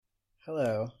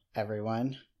Hello,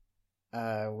 everyone.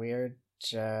 We're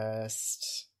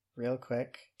just real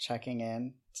quick checking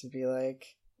in to be like,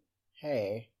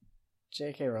 hey,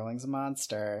 J.K. Rowling's a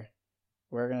monster.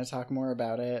 We're going to talk more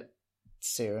about it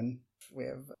soon. We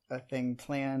have a thing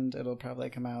planned. It'll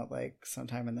probably come out like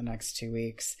sometime in the next 2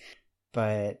 weeks,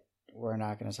 but we're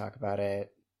not going to talk about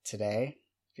it today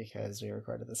because we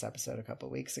recorded this episode a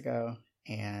couple weeks ago,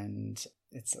 and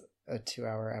it's a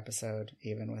 2-hour episode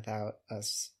even without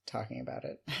us talking about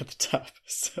it at the top.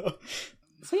 So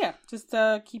yeah, just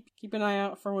keep an eye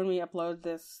out for when we upload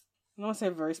this. I don't want to say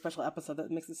a very special episode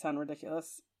that makes it sound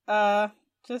ridiculous.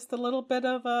 Just a little bit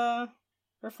of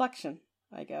reflection,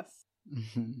 I guess.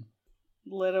 Mm-hmm.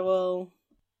 Literal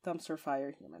dumpster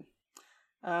fire human.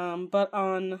 But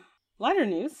on lighter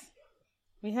news,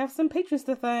 we have some patrons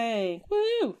to thank.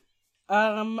 Woo!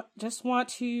 Just want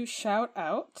to shout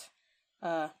out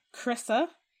Krissa,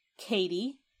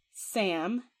 Katie,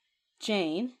 Sam,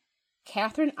 Jane,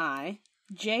 Catherine I,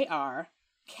 JR,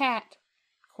 Kat,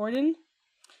 Corden,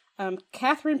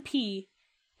 Catherine P,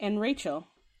 and Rachel.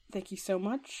 Thank you so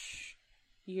much.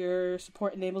 Your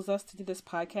support enables us to do this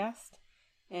podcast,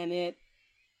 and it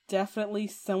definitely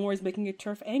somewhere is making your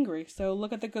turf angry. So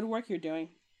look at the good work you're doing.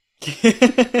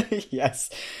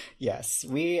 Yes.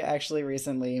 We actually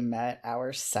recently met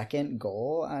our second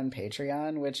goal on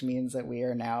Patreon, which means that we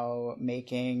are now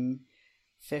making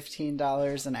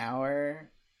 $15 an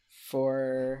hour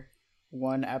for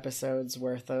one episode's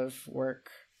worth of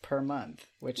work per month,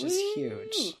 which is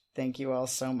huge. Thank you all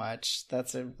so much.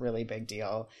 That's a really big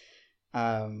deal.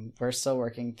 We're still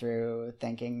working through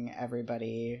thanking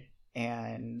everybody,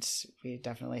 and we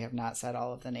definitely have not said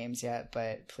all of the names yet,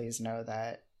 but please know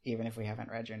that even if we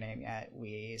haven't read your name yet,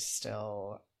 we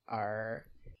still are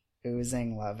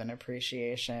oozing love and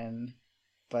appreciation,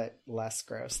 but less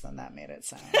gross than that made it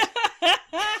sound.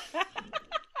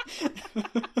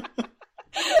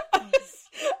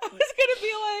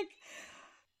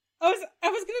 I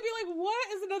was gonna be like, what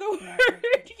is another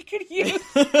word you could use?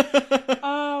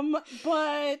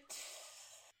 But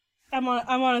I'm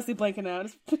honestly blanking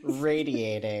out.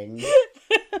 Radiating.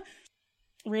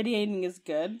 Radiating is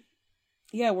good.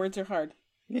 Yeah, words are hard.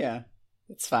 Yeah,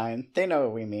 it's fine. They know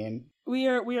what we mean. We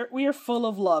are full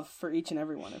of love for each and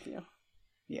every one of you.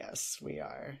 Yes, we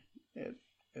are. It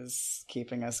is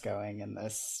keeping us going in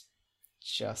this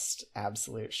just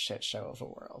absolute shit show of a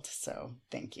world. So,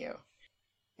 thank you.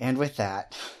 And with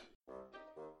that,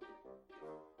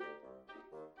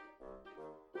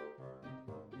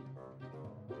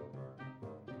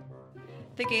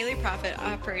 The Gaily Prophet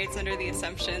operates under the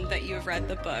assumption that you have read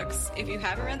the books. If you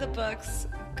haven't read the books,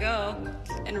 go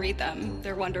and read them.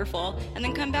 They're wonderful. And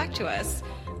then come back to us.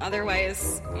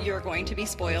 Otherwise, you're going to be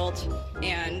spoiled.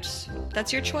 And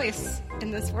that's your choice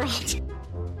in this world.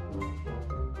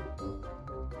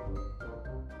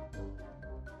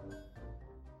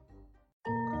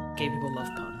 Gay people love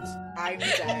puns. I'm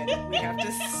dead. We have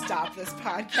to stop this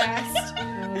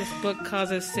podcast. This book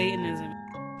causes Satanism.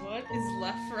 What is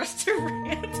left for us to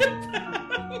rant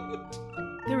about?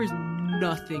 There is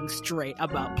nothing straight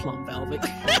about Plum Velvet.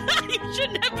 You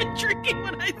shouldn't have been drinking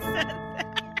when I said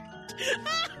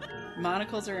that.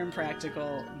 monocles are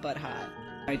impractical but hot.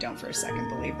 I don't for a second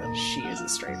believe that she is a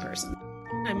straight person.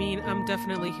 I mean, I'm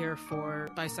definitely here for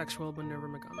bisexual Minerva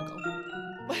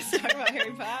McGonagall. Let's talk about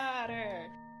Harry Potter.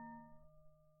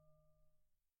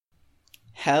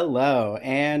 Hello,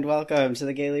 and welcome to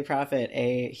The Gaily Prophet,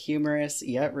 a humorous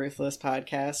yet ruthless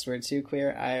podcast where two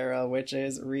queer IRL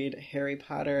witches read Harry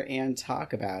Potter and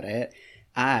talk about it.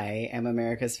 I am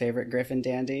America's favorite Griffin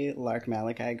dandy, Lark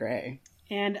Malachi Gray.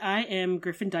 And I am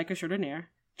Griffin Dyke Extraordinaire,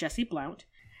 Jessie Blount.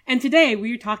 And today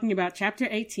we are talking about Chapter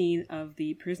 18 of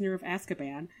The Prisoner of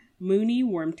Azkaban, Moony,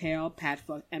 Wormtail,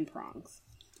 Padfoot, and Prongs,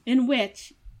 in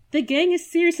which the gang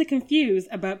is seriously confused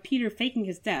about Peter faking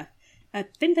his death, a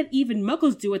thing that even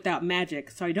muggles do without magic,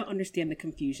 so I don't understand the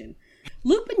confusion.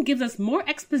 Lupin gives us more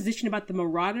exposition about the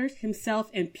Marauders, himself,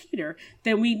 and Peter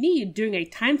than we need during a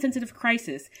time-sensitive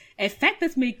crisis, a fact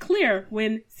that's made clear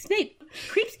when Snape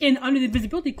creeps in under the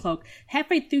invisibility cloak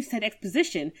halfway through said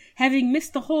exposition, having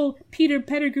missed the whole Peter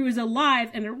Pettigrew is alive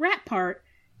and a rat part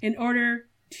in order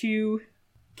to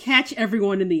catch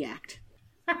everyone in the act.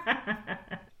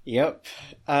 Yep.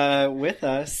 With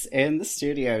us in the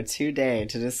studio today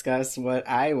to discuss what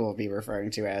I will be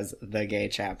referring to as the gay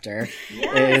chapter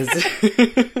is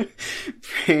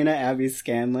Prerna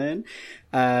Abbi-Scanlon.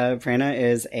 Prerna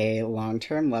is a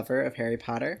long-term lover of Harry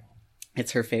Potter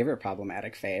It's her favorite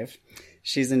problematic fave.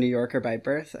 She's a New Yorker by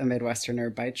birth, a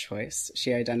Midwesterner by choice.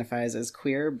 She identifies as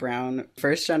queer, brown,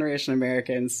 first-generation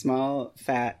American, small,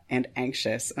 fat, and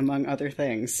anxious, among other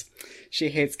things. She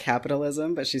hates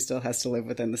capitalism, but she still has to live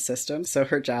within the system, so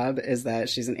her job is that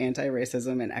she's an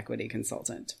anti-racism and equity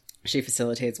consultant. She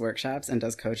facilitates workshops and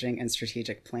does coaching and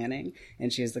strategic planning,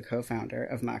 and she is the co-founder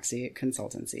of Moxie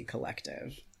Consultancy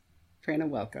Collective. Prerna,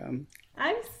 welcome.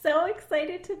 I'm so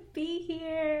excited to be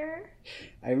here.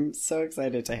 I'm so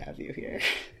excited to have you here.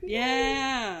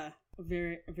 Yeah.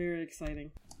 Very, very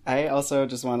exciting. I also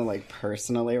just want to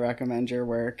personally recommend your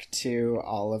work to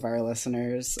all of our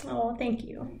listeners. Oh, thank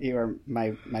you. You are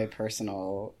my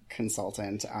personal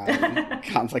consultant on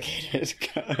complicated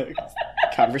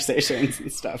conversations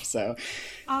and stuff. So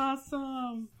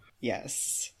awesome.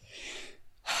 Yes.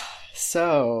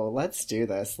 So let's do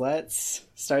this. Let's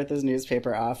start this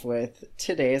newspaper off with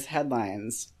today's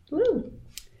headlines. Woo.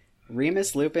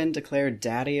 Remus Lupin declared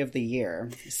Daddy of the Year.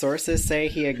 Sources say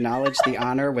he acknowledged the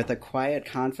honor with a quiet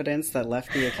confidence that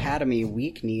left the Academy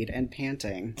weak-kneed and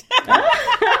panting.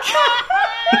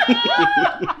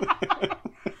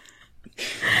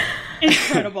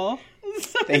 Incredible.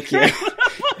 Thank you.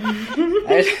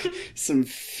 I had some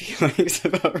feelings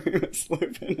about Remus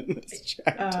Lupin in this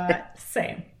chapter.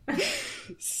 Same.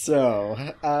 So,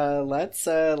 let's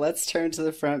turn to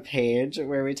the front page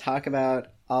where we talk about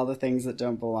all the things that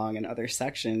don't belong in other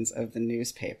sections of the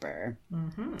newspaper.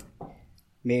 Mm-hmm.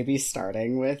 Maybe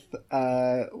starting with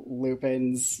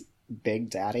Lupin's Big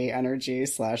Daddy energy /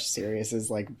 Sirius's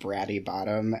bratty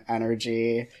bottom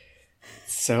energy.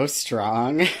 So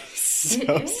strong,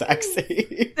 so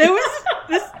sexy.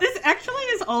 This actually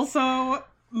is also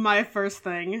my first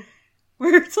thing,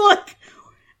 where it's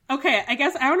okay, I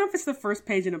guess I don't know if it's the first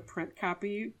page in a print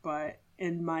copy, but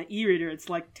in my e-reader it's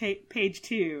page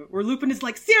 2, where Lupin is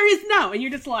Sirius, no, and you're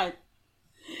just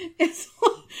it's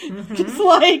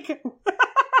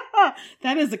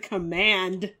that is a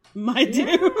command, my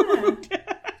dude.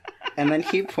 And then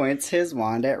he points his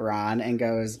wand at Ron and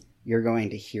goes, "You're going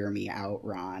to hear me out,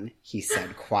 Ron," he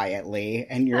said quietly.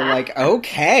 And you're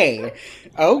okay.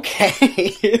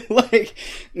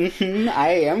 I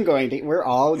am going to, we're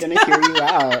all going to hear you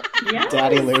out, yes.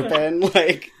 Daddy Lupin.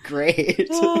 Great.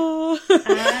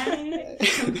 I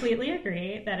completely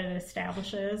agree that it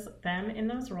establishes them in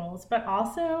those roles, but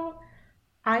also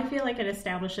I feel like it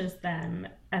establishes them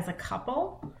as a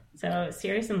couple. So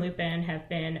Sirius and Lupin have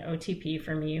been OTP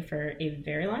for me for a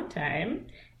very long time.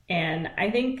 And I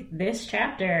think this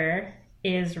chapter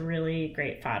is really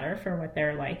great fodder for what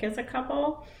they're like as a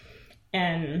couple.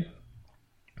 And,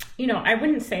 I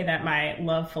wouldn't say that my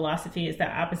love philosophy is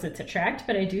that opposites attract,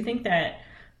 but I do think that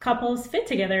couples fit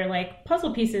together like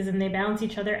puzzle pieces and they balance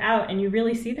each other out. And you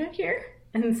really see that here.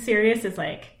 And Sirius is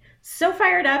so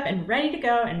fired up and ready to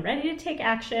go and ready to take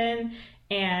action.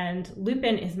 And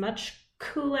Lupin is much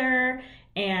cooler.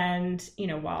 And,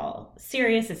 while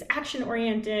Sirius is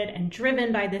action-oriented and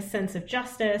driven by this sense of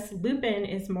justice, Lupin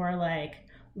is more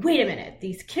wait a minute,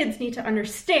 these kids need to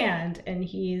understand. And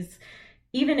he's,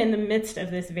 even in the midst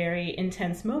of this very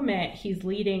intense moment, he's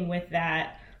leading with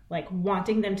that,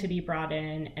 wanting them to be brought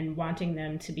in and wanting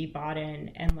them to be bought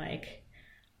in. And,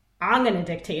 I'm going to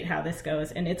dictate how this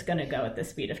goes, and it's going to go at the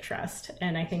speed of trust.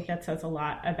 And I think that says a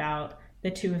lot about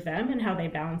the two of them and how they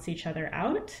balance each other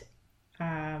out.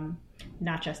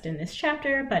 Not just in this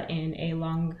chapter, but in a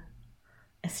long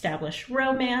established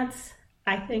romance,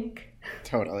 I think.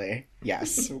 Totally.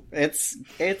 Yes.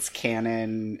 it's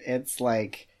canon. It's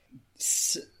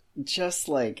just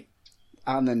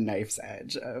on the knife's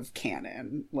edge of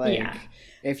canon.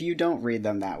 If you don't read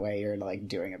them that way, you're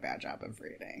doing a bad job of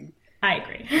reading. I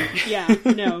agree. Yeah,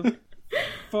 no.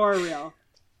 For real.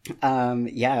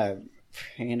 Yeah.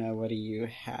 Prerna, what do you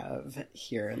have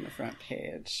here in the front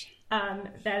page?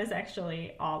 That is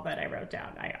actually all that I wrote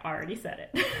down. I already said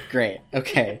it. Great.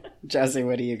 Okay. Jesse,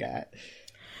 what do you got?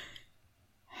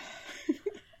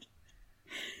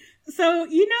 So,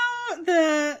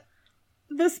 the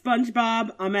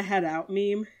SpongeBob I'm a head out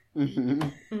meme? Mm-hmm.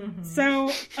 Mm-hmm.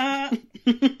 So,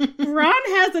 Ron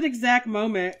has an exact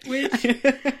moment, which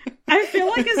I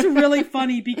feel is really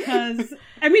funny because,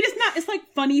 it's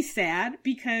funny sad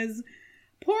because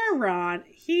poor Ron,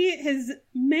 he has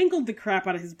mangled the crap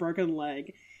out of his broken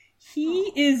leg.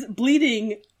 He is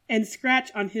bleeding and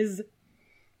scratched on his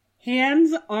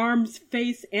hands, arms,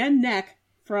 face, and neck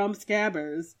from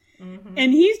scabbers. Mm-hmm.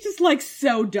 And he's just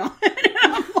so done.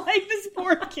 I'm this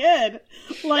poor kid.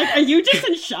 Are you just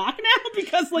in shock now?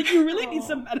 Because you really need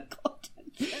some medical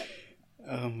attention.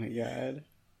 Oh my god.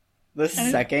 The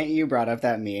second you brought up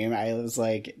that meme, I was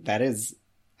that is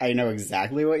I know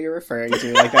exactly what you're referring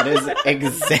to. Like, that is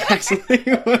exactly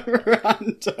what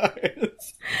Ron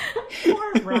does.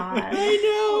 Poor Ron. I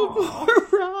know,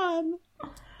 poor Ron.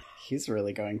 He's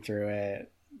really going through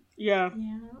it. Yeah.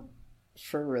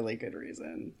 For really good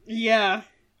reason. Yeah.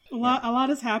 A lot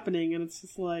is happening, and it's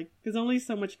just like, there's only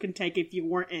so much you can take if you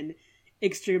weren't in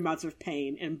extreme amounts of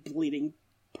pain and bleeding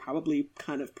probably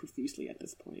kind of profusely at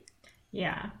this point.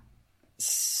 Yeah.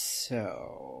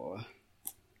 So,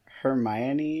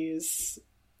 Hermione's,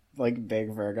 like,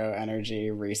 big Virgo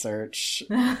energy research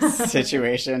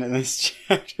situation in this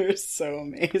chapter is so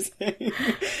amazing.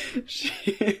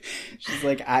 She's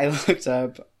like, I looked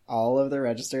up all of the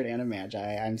registered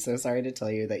animagi. I'm so sorry to tell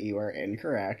you that you are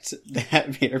incorrect,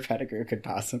 that Peter Pettigrew could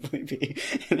possibly be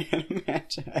an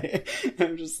animagi.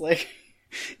 I'm just like,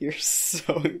 you're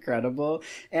so incredible.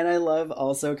 And I love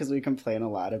also, because we complain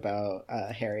a lot about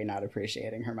Harry not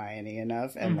appreciating Hermione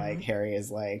enough, and like Harry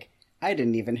is like, I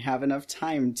didn't even have enough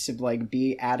time to like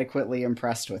be adequately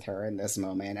impressed with her in this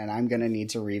moment, and I'm gonna need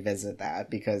to revisit that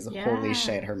because holy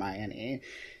shit, Hermione.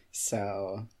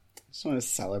 So I just want to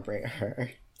celebrate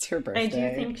her. It's her birthday. I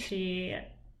do think she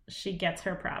gets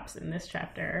her props in this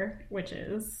chapter, which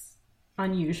is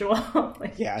unusual.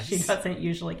 Like, yes. She doesn't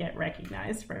usually get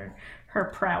recognized for her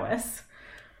prowess.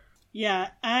 Yeah,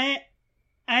 I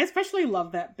especially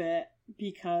love that bit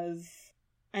because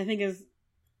I think, as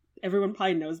everyone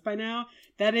probably knows by now,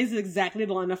 that is exactly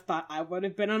the line of thought I would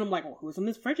have been on. I'm like, well, who's on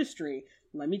this registry?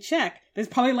 Let me check. There's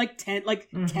probably like 10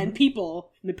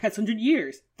 people in the past 100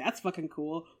 years. That's fucking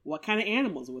cool. What kind of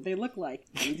animals would they look like?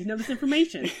 I need to know this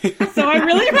information. So I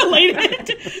really related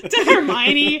to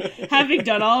Hermione having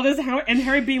done all this, and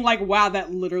Harry being like, wow,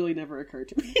 that literally never occurred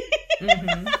to me.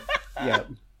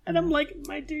 Yep. And I'm like,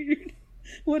 my dude,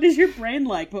 what is your brain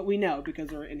like? But we know because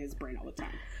we're in his brain all the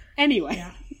time. Anyway.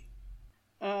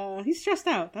 He's stressed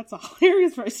out. That's all. Harry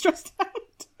is very stressed out.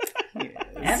 Yes.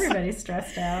 Everybody's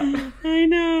stressed out. I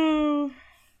know.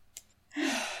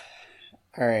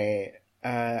 All right.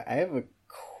 I have a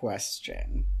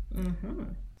question.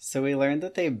 So we learned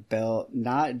that they built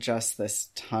not just this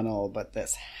tunnel, but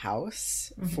this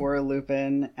house for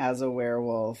Lupin as a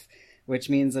werewolf, which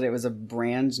means that it was a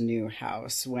brand new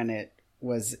house when it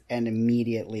was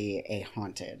immediately a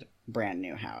haunted brand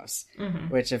new house.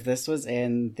 Which, if this was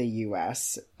in the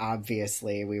US,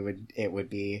 obviously it would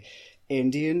be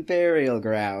Indian burial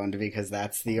ground, because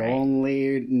that's the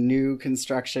only new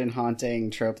construction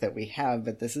haunting trope that we have.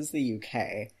 But this is the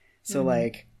UK, so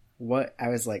like, what I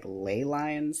was like, ley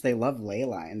lines. They love ley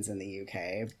lines in the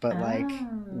UK, but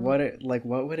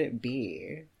what would it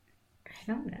be? I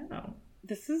don't know.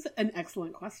 This is an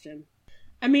excellent question.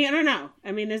 I mean, I don't know.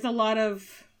 I mean, there's a lot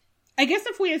of, I guess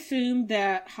if we assume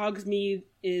that Hogsmeade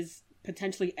is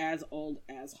potentially as old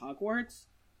as Hogwarts,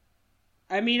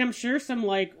 I mean, I'm sure some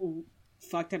like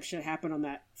fucked up shit happened on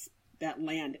that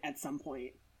land at some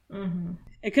point.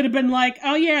 It could have been like,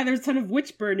 oh yeah, there's a ton of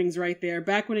witch burnings right there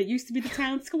back when it used to be the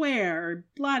town square, or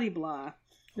blah-de-blah.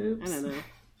 Oops. I don't know.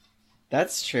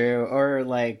 That's true. Or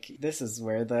like, this is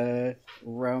where the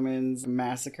Romans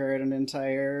massacred an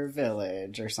entire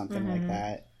village or something like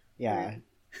that. Yeah.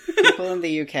 People in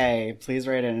the UK, please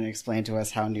write in and explain to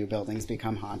us how new buildings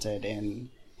become haunted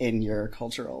in your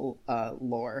cultural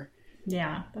lore.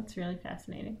 Yeah, that's really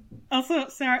fascinating. Also,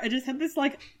 Sarah, I just had this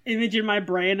like image in my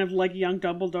brain of like young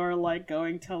Dumbledore like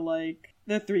going to like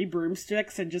the Three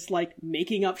Broomsticks and just like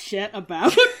making up shit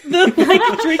about the like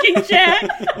drinking check.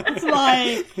 It's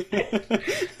like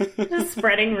Just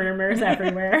spreading rumors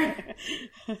everywhere.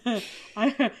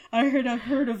 I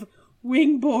heard of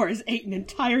wing boars ate an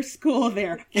entire school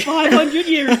there 500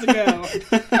 years ago.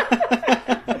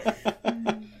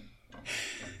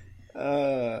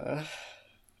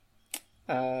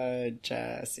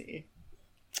 Jesse.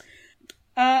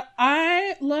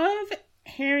 I love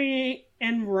Harry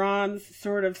and Ron's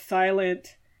sort of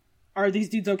silent, are these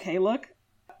dudes okay look,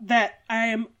 that I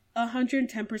am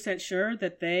 110% sure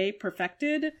that they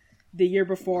perfected the year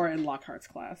before in Lockhart's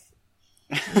class.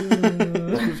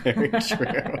 Very true.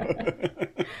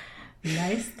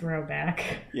 Nice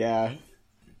throwback. Yeah.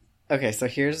 Okay, so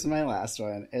here's my last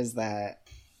one, is that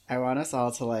I want us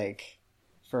all to, like,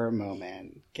 for a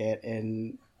moment, get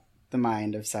in the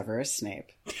mind of Severus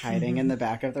Snape, hiding in the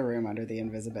back of the room under the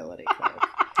invisibility cloak.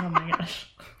 Oh my gosh.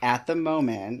 At the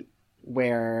moment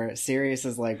where Sirius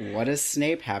is like, what does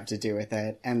Snape have to do with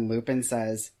it? And Lupin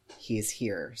says, he's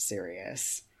here,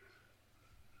 Sirius.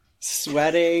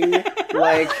 Sweating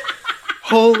like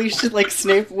Holy shit, like,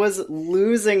 Snape was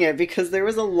losing it because there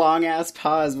was a long-ass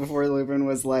pause before Lupin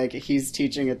was like, he's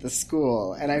teaching at the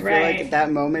school. And I feel like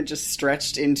that moment just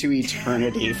stretched into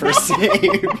eternity for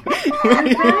Snape.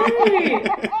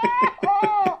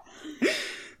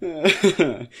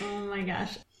 Oh my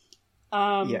gosh.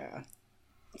 Yeah.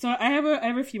 So I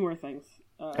have a few more things.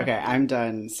 Okay, I'm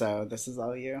done, so this is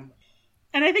all you.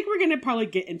 And I think we're going to probably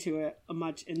get into it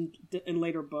much in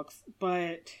later books,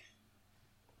 but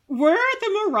were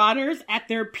the Marauders at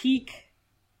their peak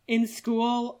in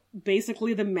school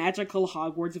basically the magical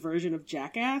Hogwarts version of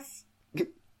Jackass? Because,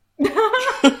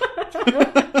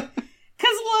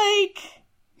 like,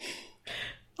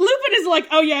 Lupin is like,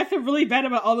 oh yeah, I feel really bad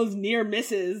about all those near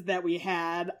misses that we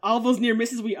had, all those near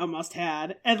misses we almost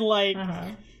had, and, like,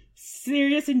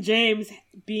 Sirius and James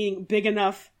being big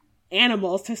enough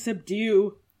animals to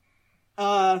subdue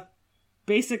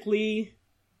basically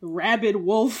rabid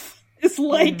wolf is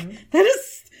like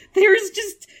there's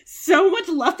just so much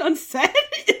left unsaid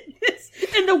in this,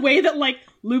 in the way that, like,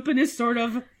 Lupin is sort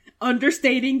of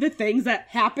understating the things that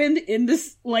happened in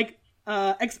this, like,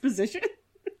 exposition.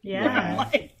 Yeah.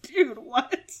 Like, dude,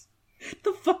 what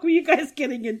the fuck were you guys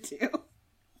getting into?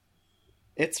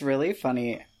 It's really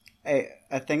funny.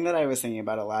 A thing that I was thinking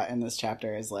about a lot in this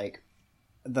chapter is, like,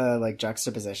 the, like,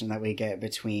 juxtaposition that we get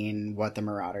between what the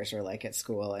Marauders are like at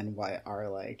school and what our,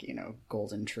 like, you know,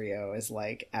 Golden Trio is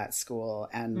like at school.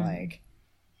 And, like,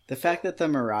 the fact that the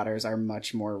Marauders are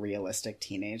much more realistic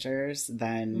teenagers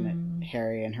than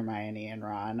Harry and Hermione and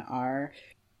Ron are.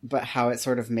 But how it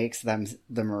sort of makes them,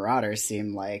 the Marauders,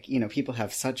 seem like, you know, people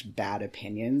have such bad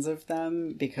opinions of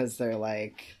them because they're,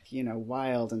 like, you know,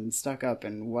 wild and stuck up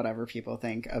and whatever people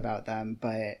think about them.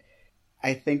 But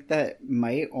I think that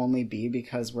might only be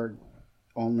because we're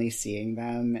only seeing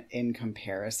them in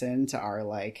comparison to our,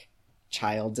 like,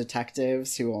 child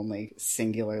detectives who only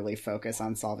singularly focus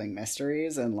on solving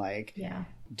mysteries and, like,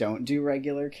 don't do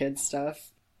regular kid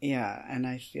stuff. Yeah, and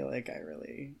I feel like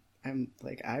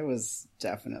I was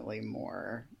definitely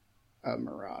more a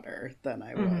Marauder than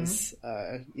I was,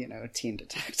 you know, teen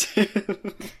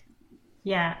detective.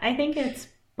 Yeah, I think it's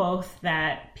both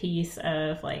that piece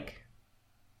of, like,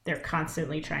 they're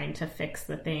constantly trying to fix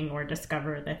the thing or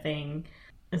discover the thing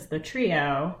as the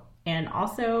trio, and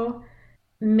also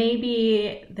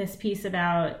maybe this piece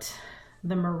about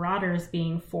the Marauders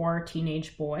being for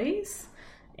teenage boys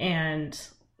and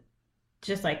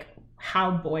just, like, how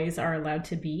boys are allowed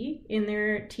to be in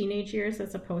their teenage years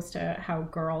as opposed to how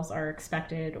girls are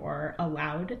expected or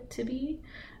allowed to be.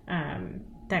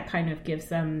 That kind of gives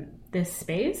them this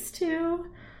space to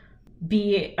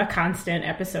be a constant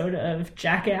episode of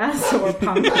Jackass or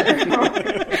Punk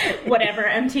or whatever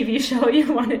MTV show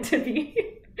you want it to be.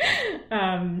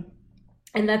 And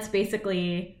that's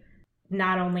basically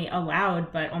not only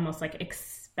allowed, but almost, like,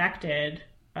 expected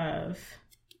of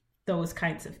those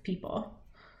kinds of people.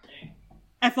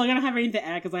 I feel like I don't have anything to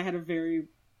add because I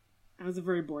was a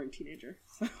very boring teenager.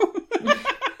 So.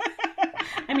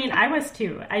 I mean, I was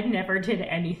too. I never did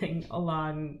anything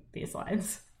along these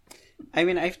lines. I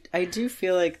mean, I do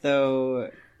feel like, though,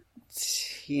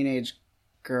 teenage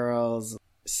girls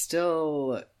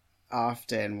still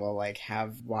often will, like,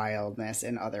 have wildness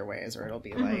in other ways, or it'll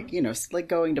be like, you know, like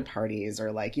going to parties,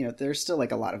 or, like, you know, there's still,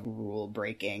 like, a lot of rule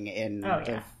breaking in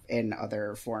in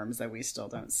other forms that we still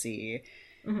don't see.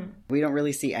 We don't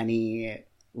really see any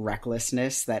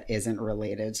recklessness that isn't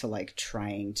related to, like,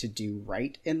 trying to do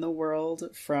right in the world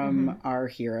from our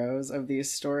heroes of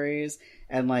these stories.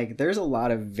 And, like, there's a lot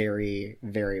of very,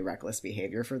 very reckless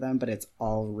behavior for them, but it's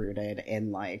all rooted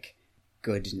in, like,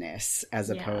 goodness as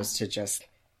opposed to just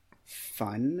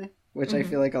fun, which I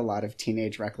feel like a lot of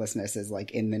teenage recklessness is,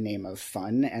 like, in the name of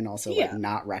fun, and also like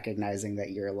not recognizing that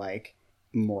you're, like,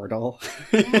 mortal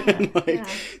and, like,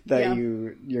 that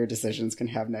your decisions can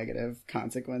have negative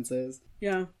consequences.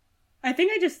 I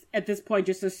think I just at this point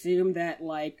just assume that,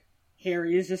 like,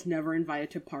 Harry is just never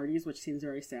invited to parties, which seems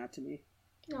very sad to me.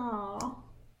 Aww.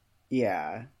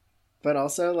 Yeah, but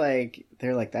also, like,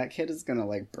 they're like, that kid is gonna,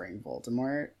 like, bring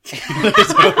Voldemort. So,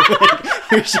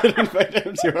 like, we should invite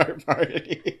him to our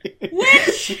party.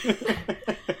 Which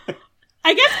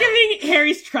I guess, giving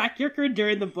Harry's track record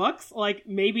during the books, like,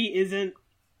 maybe isn't,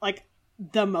 like,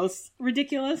 the most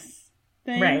ridiculous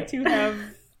thing to have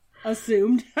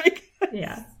assumed.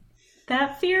 Yeah.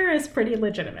 That fear is pretty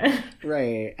legitimate.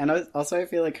 Right. And also, I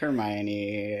feel like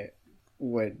Hermione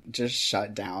would just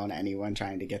shut down anyone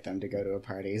trying to get them to go to a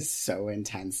party so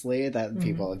intensely that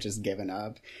people have just given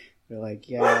up. They're like,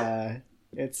 yeah,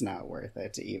 it's not worth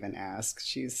it to even ask.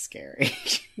 She's scary.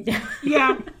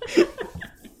 Yeah.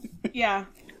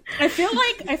 I feel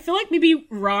like maybe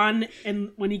Ron,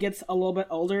 and when he gets a little bit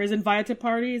older, is invited to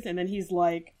parties, and then he's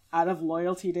like, out of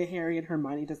loyalty to Harry, and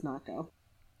Hermione does not go.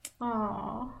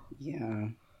 Aww. Yeah.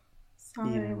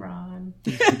 Sorry, Ron.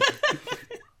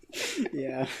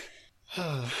 Yeah.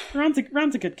 Ron's a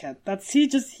good kid.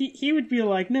 He would be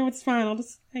like, no, it's fine. I'll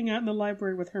just hang out in the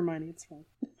library with Hermione. It's fine.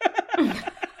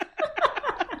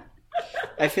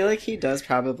 I feel like he does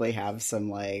probably have some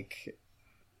like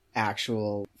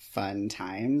actual fun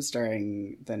times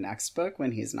during the next book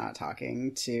when he's not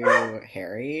talking to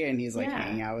Harry and he's like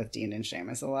hanging out with Dean and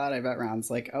Seamus a lot. I bet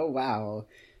Ron's like, oh wow,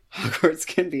 Hogwarts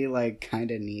can be like kind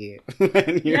of neat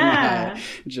when you're not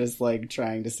just like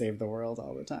trying to save the world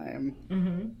all the time.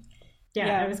 Mm-hmm.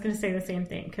 Yeah, I was going to say the same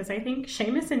thing because I think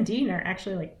Seamus and Dean are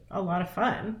actually like a lot of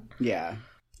fun. Yeah.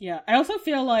 Yeah, I also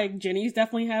feel like Ginny's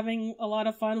definitely having a lot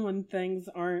of fun when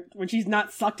she's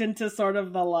not sucked into sort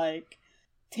of the like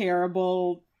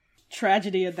terrible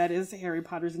tragedy that is Harry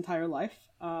Potter's entire life.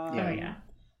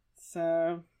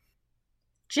 So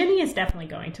Ginny is definitely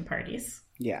going to parties.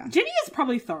 Yeah. Ginny is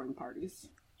probably throwing parties.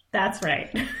 That's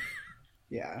right.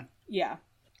 Yeah. Yeah.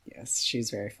 Yes, she's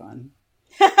very fun.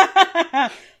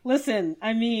 Listen,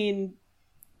 I mean,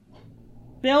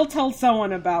 Bill told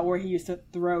someone about where he used to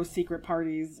throw secret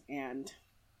parties, and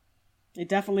it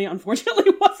definitely,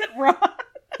 unfortunately, wasn't Ron.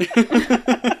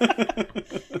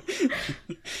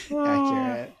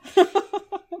 Accurate.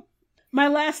 My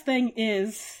last thing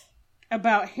is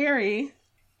about Harry,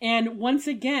 and once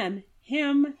again,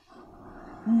 him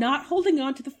not holding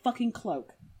on to the fucking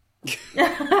cloak.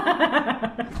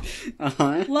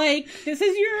 Like, this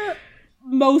is your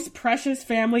most precious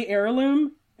family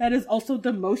heirloom. That is also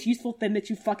the most useful thing that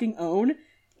you fucking own.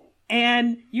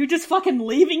 And you're just fucking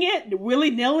leaving it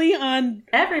willy-nilly on...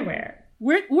 everywhere.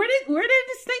 Where did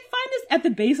this thing find this? At the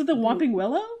base of the Whomping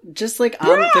Willow? Just like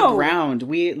on the ground.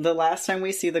 The last time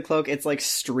we see the cloak, it's like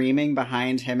streaming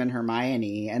behind him and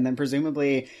Hermione. And then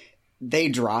presumably they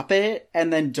drop it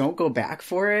and then don't go back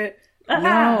for it.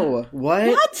 No.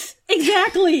 What?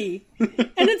 Exactly.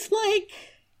 And it's like,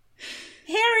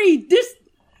 Harry, do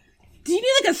you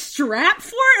need like a strap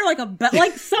for it or like a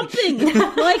like something?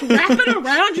 Like wrap it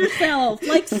around yourself.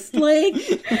 Like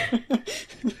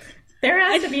there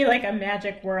has to be like a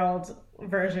Magic World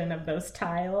version of those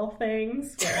tile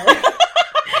things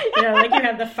where like you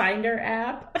have the Finder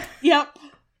app. Yep.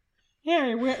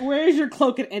 Harry, where is your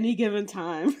cloak at any given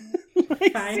time?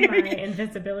 Like, find my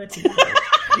invisibility cloak.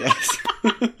 Yes.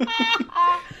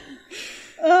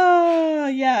 Oh,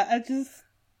 yeah.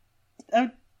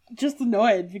 I'm just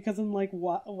annoyed because I'm like,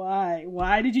 why?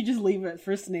 Why did you just leave it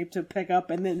for Snape to pick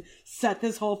up and then set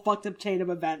this whole fucked up chain of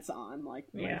events on? Like,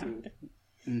 my dude.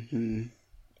 Mm-hmm.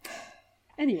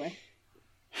 Anyway.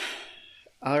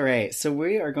 All right. So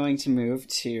we are going to move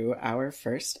to our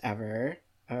first ever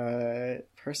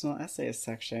personal essays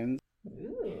section.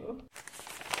 Ooh.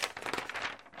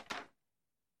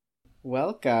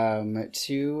 Welcome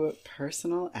to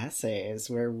Personal Essays,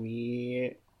 where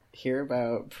we hear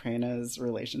about Prerna's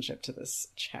relationship to this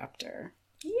chapter.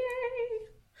 Yay!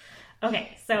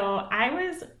 Okay, so I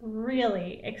was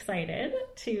really excited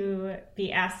to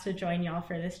be asked to join y'all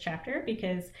for this chapter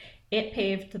because it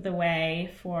paved the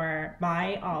way for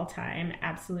my all-time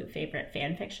absolute favorite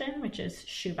fan fiction, which is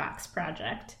Shoebox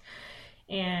Project.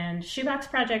 And Shoebox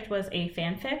Project was a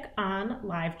fanfic on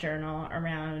LiveJournal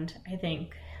around, I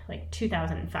think, like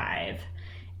 2005.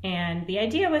 And the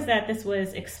idea was that this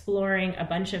was exploring a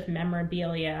bunch of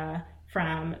memorabilia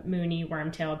from Moony,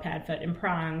 Wormtail, Padfoot, and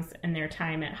Prongs and their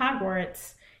time at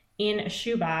Hogwarts in a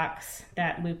shoebox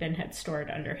that Lupin had stored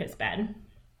under his bed.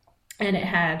 And it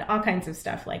had all kinds of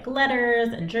stuff like letters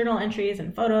and journal entries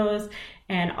and photos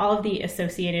and all of the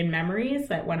associated memories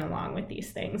that went along with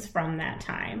these things from that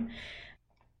time.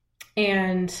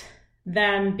 And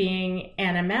them being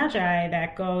animagi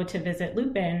that go to visit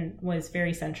Lupin was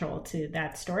very central to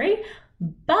that story.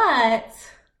 But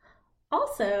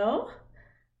also,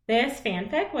 this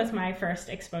fanfic was my first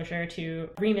exposure to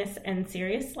Remus and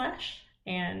Sirius Slash,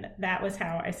 and that was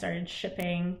how I started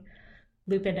shipping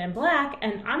Lupin and Black.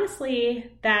 And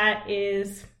honestly, that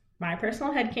is my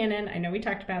personal headcanon. I know we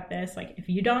talked about this. Like, if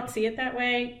you don't see it that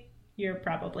way, you're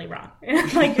probably wrong.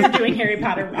 Like, you're doing Harry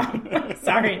Potter wrong.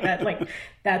 Sorry,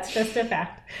 that's just a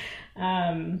fact.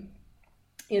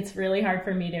 It's really hard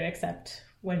for me to accept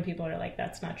when people are like,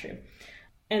 that's not true.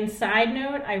 And side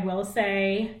note, I will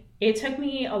say it took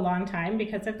me a long time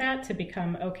because of that to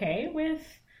become okay with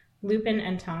Lupin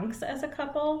and Tonks as a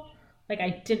couple. Like,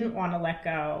 I didn't want to let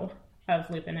go of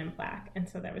Lupin and Black, and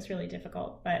so that was really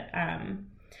difficult. But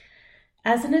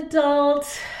as an adult,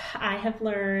 I have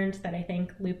learned that I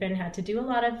think Lupin had to do a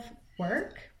lot of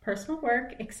work personal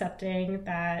work accepting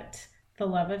that the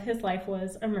love of his life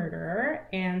was a murderer.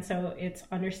 And so it's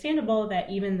understandable that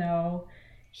even though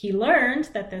he learned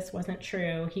that this wasn't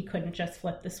true, he couldn't just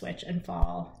flip the switch and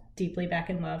fall deeply back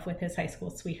in love with his high school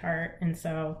sweetheart. And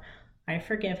so I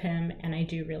forgive him, and I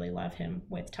do really love him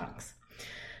with tongues.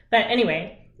 But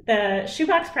anyway, the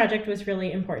Shoebox Project was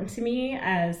really important to me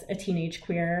as a teenage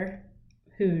queer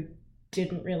who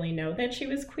didn't really know that she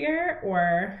was queer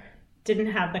or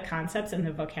didn't have the concepts and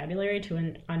the vocabulary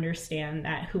to understand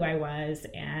that who I was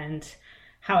and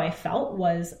how I felt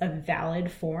was a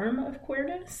valid form of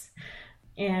queerness.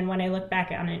 And when I look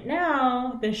back on it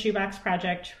now, the Shoebox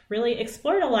Project really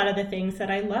explored a lot of the things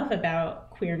that I love about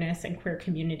queerness and queer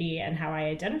community and how I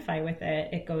identify with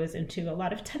it. It goes into a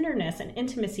lot of tenderness and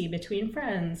intimacy between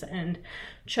friends and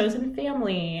chosen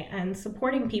family and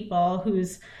supporting people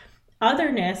whose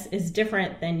otherness is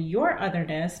different than your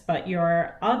otherness, but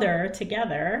you're other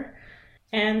together.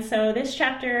 And so this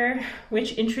chapter,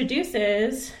 which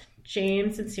introduces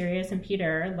James and Sirius and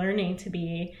Peter learning to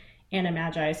be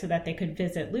animagi so that they could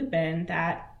visit Lupin,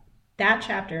 that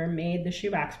chapter made the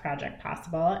Shoebox Project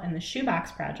possible. And the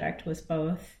Shoebox Project was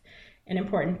both an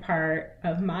important part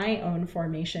of my own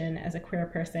formation as a queer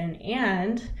person,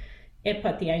 and it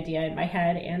put the idea in my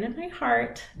head and in my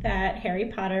heart that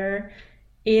Harry Potter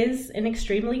is an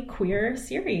extremely queer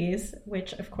series,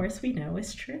 which of course we know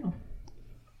is true.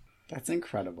 That's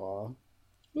incredible.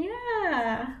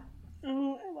 Yeah.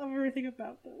 Oh, I love everything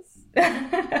about this.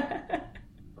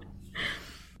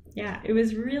 Yeah, it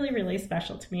was really, really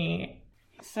special to me.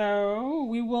 So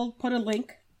we will put a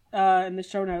link in the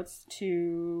show notes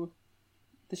to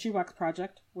the Shoebox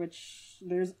Project, which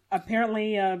there's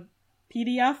apparently a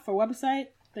PDF, a website.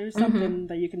 There's something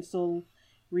that you can still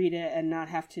read it and not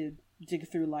have to dig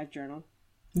through LiveJournal.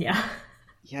 Yeah.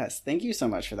 Yes, thank you so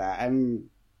much for that.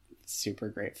 I'm super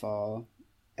grateful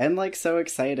and like so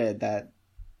excited that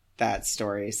that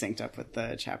story synced up with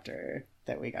the chapter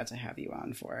that we got to have you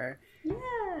on for.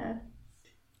 Yeah.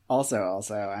 Also,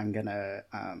 I'm gonna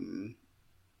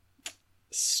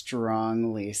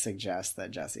strongly suggest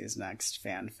that Jesse's next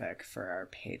fanfic for our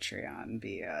Patreon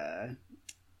be a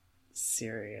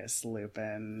serious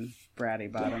Lupin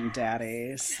bratty bottom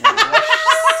daddy slash,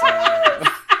 so.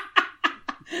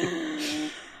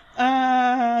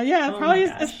 Yeah, Oh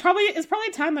it's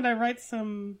probably time that I write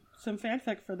some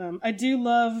fanfic for them. I do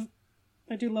love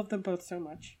them both so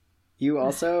much. You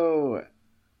also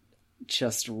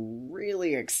just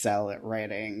really excel at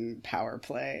writing power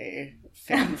play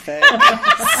fanfic.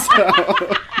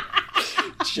 So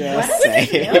just saying.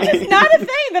 It's not a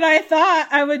thing that I thought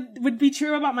I would be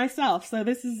true about myself. So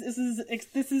this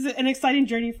is an exciting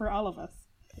journey for all of us.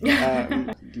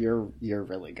 You're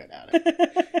really good at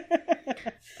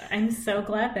it. I'm so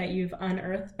glad that you've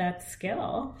unearthed that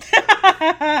skill.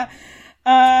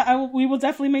 We will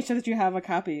definitely make sure that you have a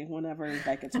copy whenever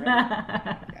that gets ready.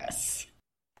 Yes.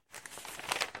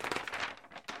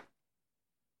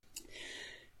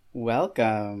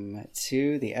 Welcome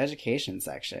to the education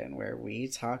section where we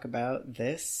talk about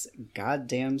this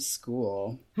goddamn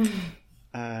school.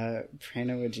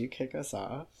 Prerna, would you kick us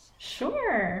off?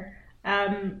 Sure.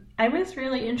 I was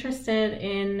really interested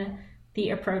in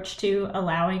the approach to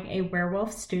allowing a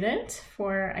werewolf student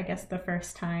for, I guess, the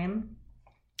first time.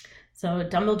 So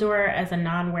Dumbledore, as a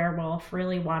non-werewolf,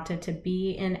 really wanted to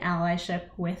be in allyship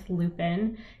with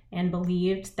Lupin and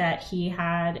believed that he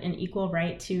had an equal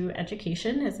right to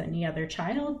education as any other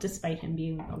child, despite him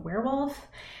being a werewolf.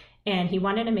 And he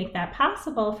wanted to make that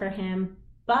possible for him,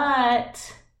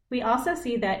 but we also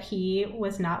see that he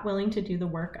was not willing to do the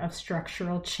work of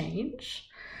structural change.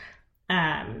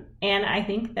 And I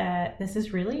think that this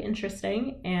is really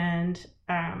interesting. And,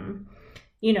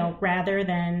 rather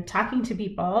than talking to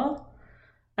people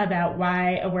about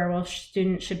why a werewolf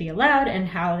student should be allowed and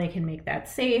how they can make that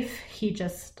safe, he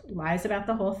just lies about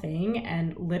the whole thing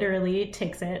and literally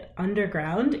takes it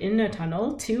underground in a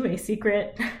tunnel to a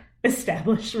secret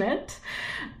establishment.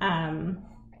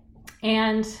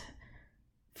 And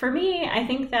for me, I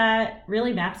think that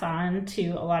really maps on to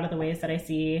a lot of the ways that I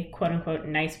see quote unquote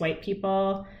nice white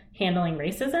people handling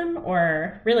racism,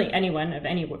 or really anyone of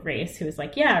any race who is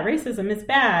like, yeah, racism is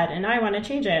bad and I want to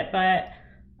change it, but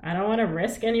I don't want to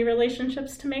risk any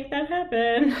relationships to make that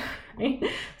happen.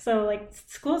 So like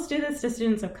schools do this to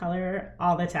students of color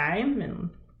all the time. And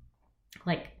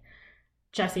like,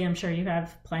 Jesse, I'm sure you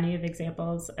have plenty of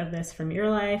examples of this from your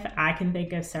life. I can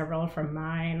think of several from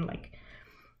mine. Like,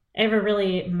 I have a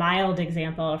really mild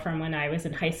example from when I was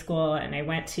in high school and I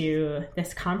went to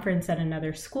this conference at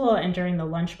another school, and during the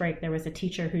lunch break, there was a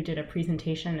teacher who did a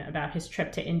presentation about his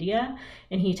trip to India,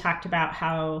 and he talked about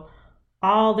how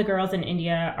all the girls in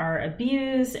India are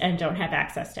abused and don't have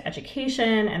access to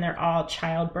education, and they're all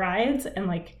child brides. And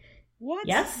like, What?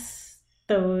 yes,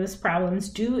 those problems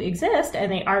do exist,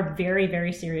 and they are very,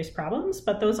 very serious problems,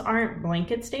 but those aren't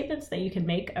blanket statements that you can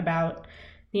make about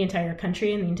the entire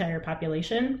country and the entire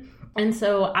population. And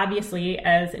so obviously,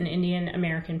 as an Indian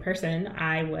American person,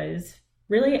 I was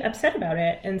really upset about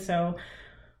it. And so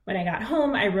when I got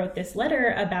home, I wrote this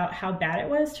letter about how bad it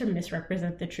was to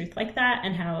misrepresent the truth like that,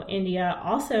 and how India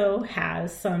also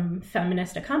has some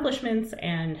feminist accomplishments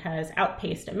and has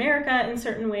outpaced America in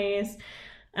certain ways.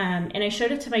 And I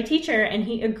showed it to my teacher, and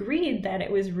he agreed that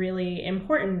it was really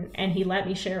important, and he let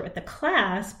me share it with the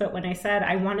class. But when I said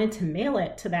I wanted to mail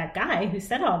it to that guy who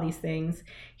said all these things,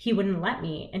 he wouldn't let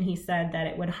me. And he said that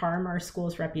it would harm our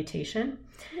school's reputation.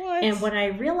 What? And what I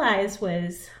realized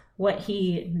was what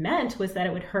he meant was that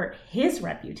it would hurt his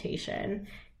reputation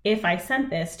if I sent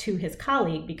this to his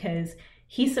colleague, because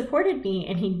he supported me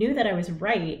and he knew that I was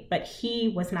right, but he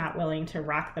was not willing to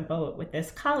rock the boat with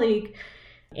this colleague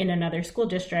in another school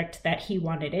district that he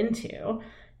wanted into.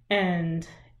 And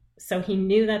so he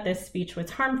knew that this speech was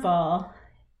harmful,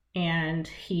 and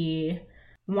he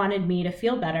wanted me to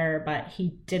feel better, but he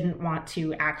didn't want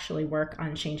to actually work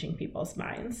on changing people's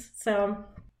minds. So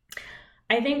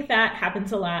I think that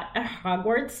happens a lot at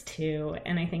Hogwarts too.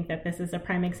 And I think that this is a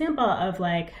prime example of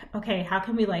like, okay, how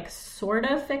can we like sort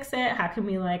of fix it? How can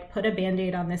we like put a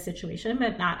Band-Aid on this situation,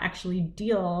 but not actually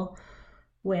deal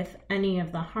with any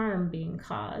of the harm being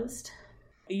caused?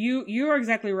 You are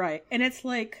exactly right. And it's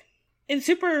like, it's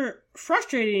super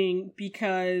frustrating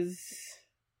because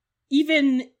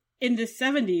even in the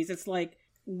 70s, it's like,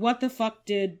 what the fuck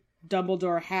did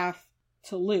Dumbledore have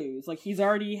to lose? Like, he's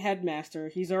already headmaster.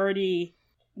 He's already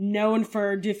known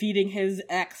for defeating his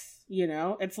ex, you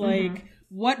know? It's like,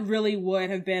 what really would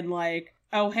have been like,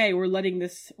 oh, hey, we're letting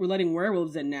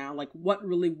werewolves in now. Like, what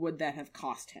really would that have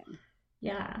cost him?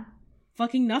 Yeah.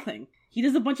 Fucking nothing. He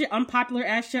does a bunch of unpopular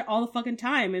ass shit all the fucking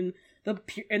time, and the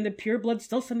purebloods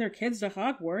still send their kids to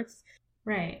Hogwarts.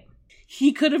 Right.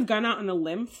 He could have gone out on a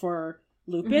limb for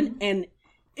Lupin, and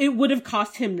it would have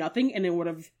cost him nothing, and it would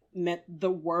have meant the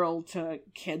world to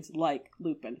kids like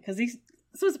Lupin. Because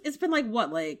it's been like,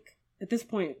 what, like, at this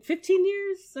point, 15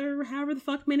 years? Or however the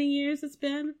fuck many years it's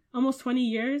been? Almost 20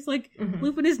 years? Like,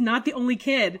 Lupin is not the only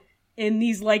kid in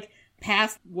these, like,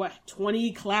 past,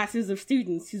 20 classes of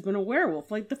students who's been a werewolf.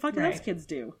 Like, the fuck else kids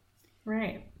do?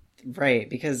 Right. Right,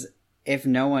 because if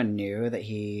no one knew that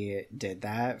he did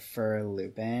that for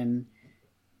Lupin,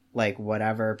 like,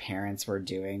 whatever parents were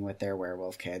doing with their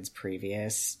werewolf kids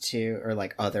previous to, or,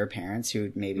 like, other parents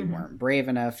who maybe weren't brave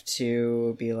enough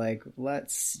to be like,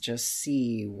 let's just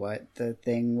see what the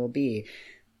thing will be.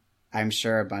 I'm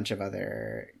sure a bunch of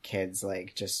other kids,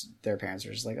 like, just, their parents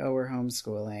were just like, oh, we're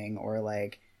homeschooling, or,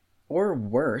 like, or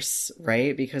worse,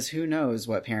 right? Because who knows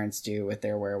what parents do with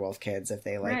their werewolf kids if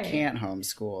they, like, can't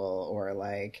homeschool, or,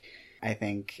 like, I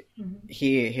think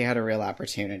he had a real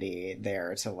opportunity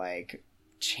there to, like,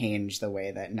 change the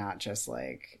way that not just,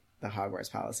 like, the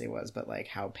Hogwarts policy was, but, like,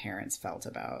 how parents felt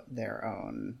about their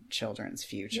own children's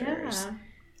futures. Yeah.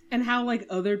 And how, like,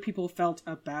 other people felt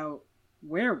about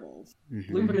werewolves.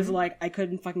 Lupin is like, I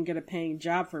couldn't fucking get a paying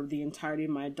job for the entirety of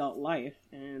my adult life,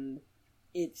 and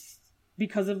it's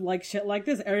because of, like, shit like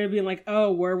this. Everybody being like,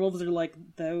 oh, werewolves are, like,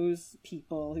 those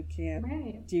people who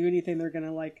can't do anything. They're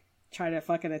gonna, like, try to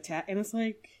fucking attack. And it's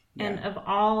like... And of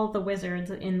all the wizards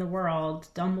in the world,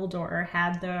 Dumbledore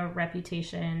had the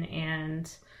reputation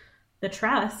and the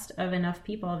trust of enough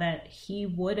people that he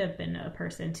would have been a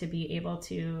person to be able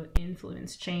to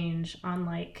influence change,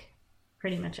 unlike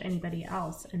pretty much anybody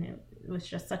else. And it was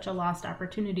just such a lost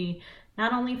opportunity,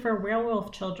 not only for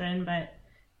werewolf children, but,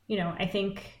 you know, I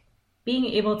think being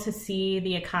able to see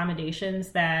the accommodations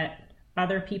that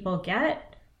other people get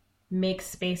makes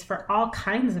space for all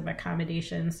kinds of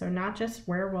accommodations. So not just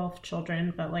werewolf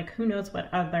children, but, like, who knows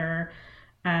what other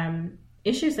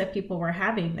issues that people were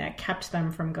having that kept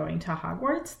them from going to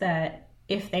Hogwarts, that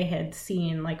if they had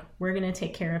seen, like, we're going to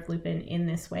take care of Lupin in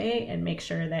this way and make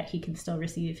sure that he can still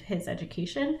receive his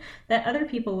education, that other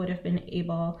people would have been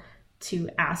able to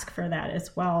ask for that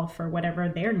as well, for whatever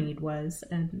their need was.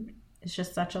 And it's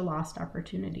just such a lost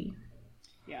opportunity.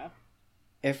 Yeah.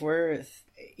 If we're,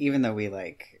 even though we,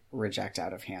 like, reject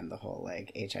out of hand the whole,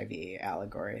 like, HIV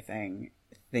allegory thing,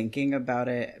 thinking about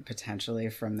it potentially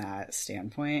from that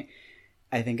standpoint,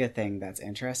 I think a thing that's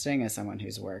interesting as someone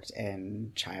who's worked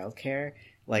in childcare,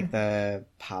 like, the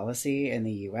policy in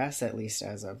the US, at least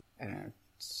as of, I don't know,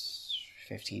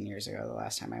 15 years ago, the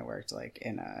last time I worked, like,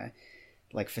 in a,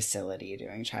 like, facility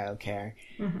doing childcare,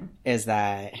 is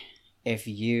that if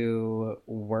you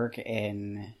work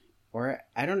in or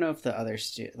I don't know if the other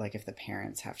like if the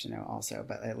parents have to know also,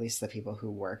 but at least the people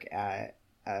who work at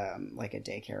like a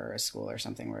daycare or a school or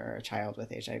something where a child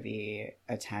with HIV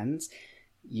attends,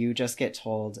 you just get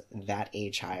told that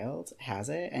a child has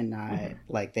it, and not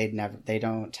like they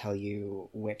don't tell you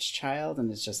which child,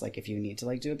 and it's just like if you need to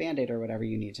like do a Band-Aid or whatever,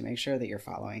 you need to make sure that you're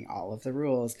following all of the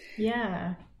rules.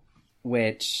 Yeah.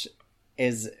 Which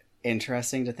is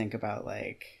interesting to think about,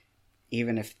 like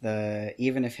even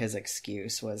if his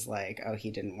excuse was like, oh,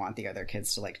 he didn't want the other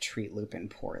kids to like treat Lupin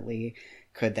poorly,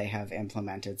 could they have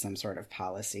implemented some sort of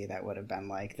policy that would have been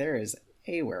like, there is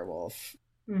a werewolf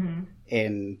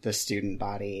in the student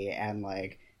body, and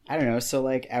like, I don't know, so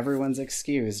like everyone's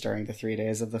excused during the 3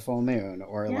 days of the full moon,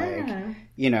 or like,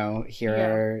 you know,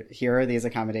 here are these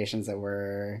accommodations that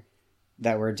we're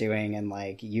doing, and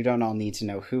like, you don't all need to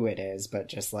know who it is, but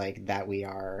just like that we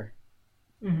are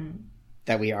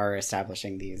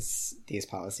establishing these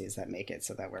policies that make it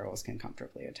so that werewolves can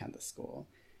comfortably attend the school.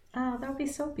 Oh, that would be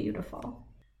so beautiful.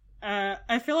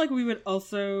 I feel like we would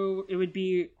also, it would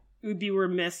be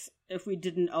remiss if we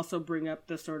didn't also bring up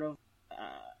the sort of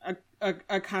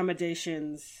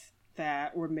accommodations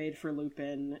that were made for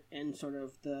Lupin, and sort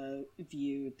of the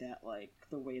view that like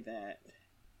the way that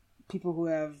people who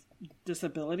have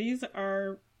disabilities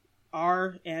are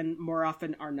and more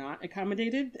often are not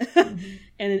accommodated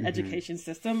in an education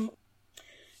system.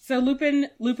 So Lupin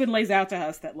lays out to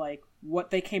us that like what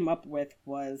they came up with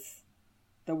was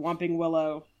the Whomping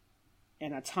Willow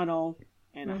and a tunnel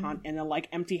and a like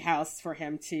empty house for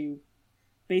him to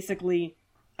basically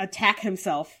attack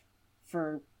himself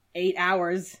for 8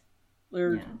 hours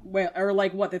or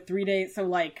like what, the 3 days. So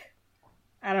like,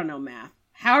 I don't know math.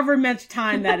 However much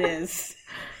time that is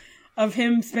of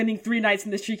him spending 3 nights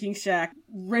in the Shrieking Shack,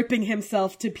 ripping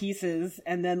himself to pieces,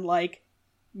 and then like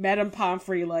Madame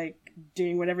Pomfrey like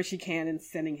doing whatever she can and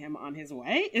sending him on his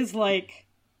way is like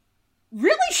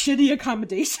really shitty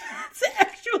accommodations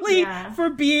actually for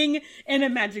being in a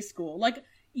magic school. Like,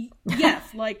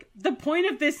 yes, like the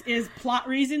point of this is plot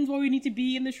reasons why we need to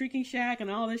be in the Shrieking Shack and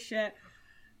all this shit.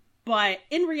 But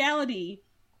in reality,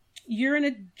 you're in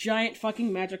a giant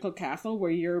fucking magical castle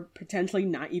where you're potentially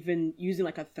not even using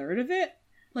like a third of it.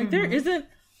 Like there isn't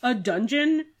a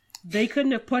dungeon they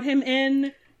couldn't have put him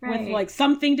in with like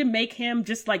something to make him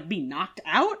just like be knocked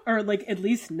out, or like at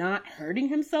least not hurting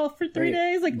himself for 3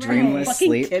 days. Like dreamless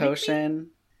sleep potion,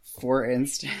 for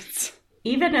instance.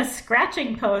 Even a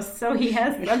scratching post so he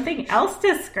has something else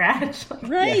to scratch.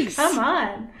 Right. Yes. Come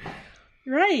on.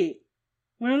 Right.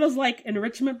 One of those like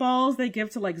enrichment balls they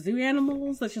give to like zoo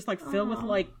animals that's just like filled with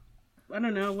like, I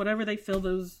don't know, whatever they fill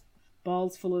those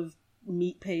balls full of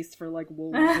meat paste for like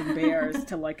wolves and bears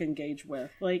to like engage with.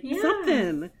 Like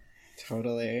something.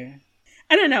 Totally.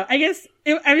 I don't know. I guess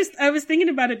I was thinking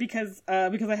about it because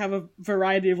I have a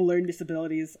variety of learning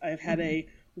disabilities. I've had a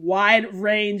wide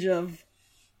range of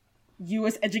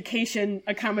U.S. education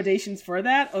accommodations for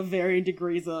that, of varying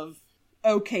degrees of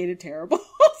okay to terrible.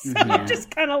 So I'm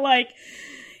just kind of like,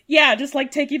 just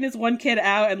like taking this one kid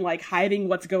out and like hiding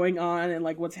what's going on and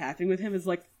like what's happening with him is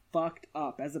like fucked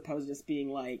up, as opposed to just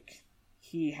being like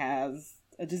he has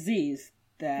a disease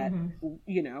that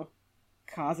you know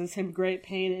causes him great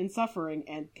pain and suffering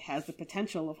and has the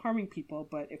potential of harming people.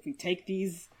 But if we take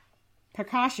these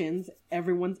precautions,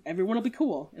 everyone will be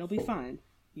cool. It'll be fine,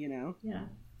 you know?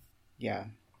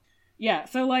 Yeah.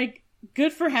 So like,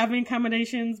 good for having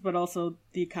accommodations, but also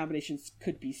the accommodations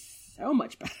could be so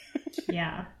much better.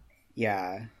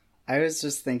 Yeah. I was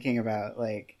just thinking about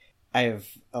like, I have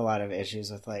a lot of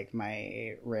issues with like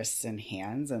my wrists and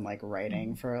hands, and like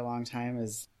writing for a long time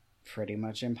is pretty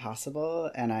much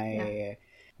impossible. And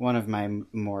one of my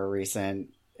more recent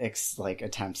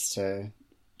attempts to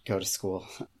go to school,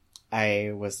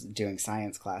 I was doing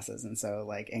science classes, and so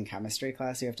like in chemistry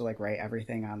class you have to like write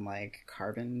everything on like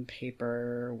carbon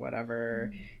paper,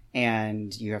 whatever,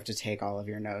 and you have to take all of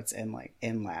your notes in like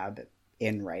in lab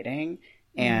in writing,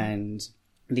 and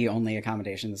the only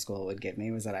accommodation the school would give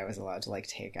me was that I was allowed to like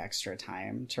take extra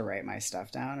time to write my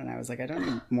stuff down, and I was like, I don't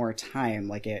need more time,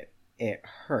 like it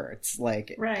hurts,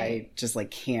 like I just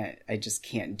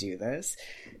can't do this.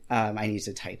 I need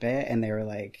to type it. And they were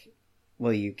like,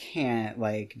 well, you can't,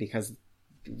 like, because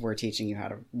we're teaching you how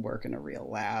to work in a real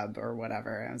lab or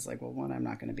whatever. And I was like, well, one, I'm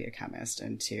not going to be a chemist,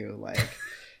 and two, like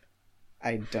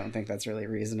I don't think that's really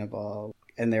reasonable.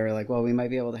 And they were like, well, we might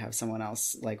be able to have someone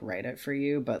else like write it for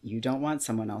you, but you don't want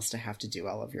someone else to have to do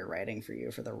all of your writing for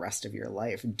you for the rest of your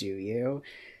life, do you?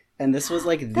 And this was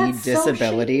like the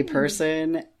disability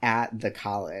person at the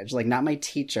college, like not my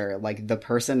teacher, like the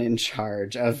person in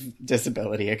charge of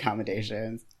disability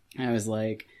accommodations. And I was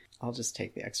like, I'll just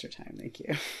take the extra time, thank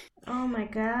you. Oh my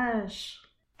gosh.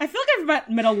 I feel like I've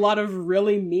met a lot of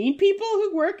really mean people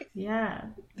who work, Yeah.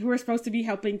 who are supposed to be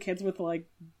helping kids with, like,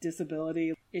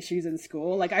 disability issues in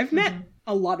school. Like, I've met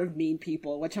a lot of mean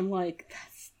people, which I'm like,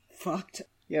 that's fucked.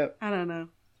 Yep. I don't know.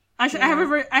 I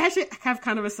actually have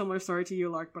kind of a similar story to you,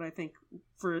 Lark, but I think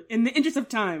in the interest of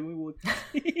time, we will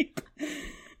keep.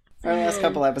 Our last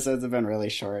couple episodes have been really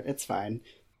short. It's fine.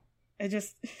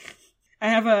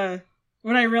 What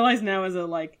I realize now is a,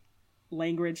 like,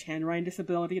 language handwriting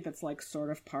disability that's, like, sort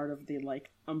of part of the,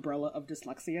 like, umbrella of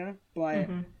dyslexia. But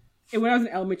when I was in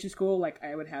elementary school, like,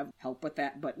 I would have help with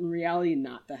that, but in reality,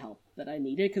 not the help that I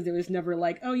needed, because it was never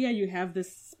like, oh yeah, you have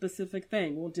this specific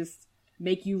thing. We'll just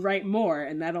make you write more,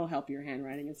 and that'll help your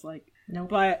handwriting. It's like, Nope.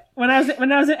 But when I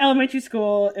was in elementary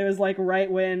school, it was, like, right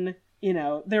when, you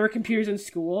know, there were computers in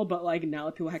school, but, like, now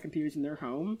that people had computers in their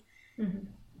home.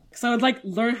 So I would, like,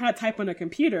 learn how to type on a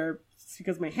computer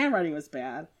because my handwriting was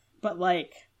bad. But,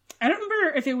 like, I don't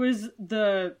remember if it was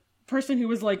the person who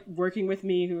was, like, working with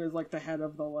me who was, like, the head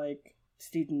of the, like,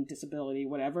 student disability,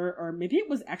 whatever, or maybe it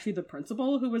was actually the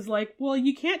principal who was like, well,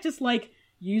 you can't just, like,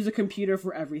 use a computer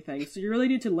for everything, so you really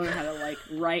need to learn how to, like,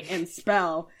 write and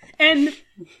spell. And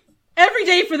every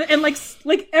day like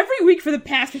every week for the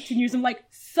past 15 years, I'm like,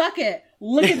 suck it.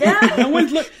 Look at that. No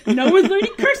one's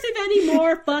learning cursive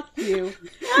anymore. Fuck you.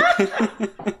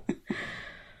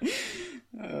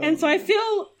 And so I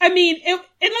feel, I mean, and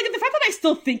like the fact that I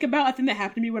still think about a thing that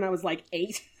happened to me when I was like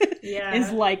 8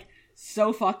 is like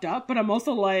so fucked up. But I'm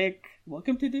also like,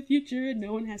 welcome to the future, and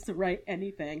no one has to write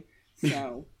anything.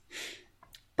 So,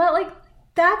 but like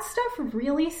that stuff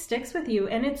really sticks with you,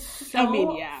 and it's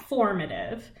so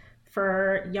formative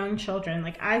for young children.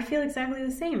 Like, I feel exactly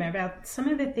the same about some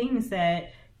of the things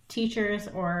that teachers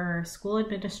or school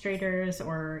administrators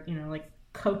or, you know, like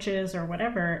coaches or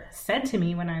whatever said to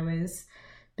me when I was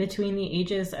between the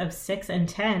ages of 6 and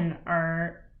 10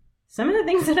 are some of the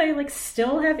things that I, like,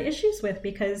 still have issues with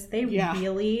because they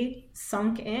really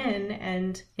sunk in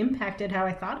and impacted how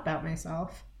I thought about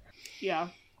myself. Yeah.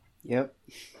 Yep.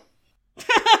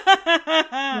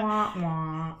 Wah,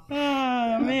 wah.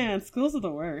 Oh, man, schools are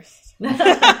the worst.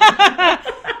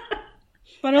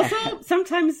 But also,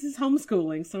 sometimes it's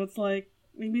homeschooling, so it's like,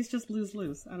 maybe it's just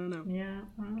lose-lose. I don't know. Yeah,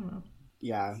 I don't know.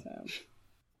 Yeah. So.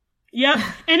 Yep.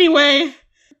 Anyway,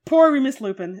 poor Remus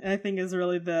Lupin, I think, is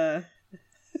really the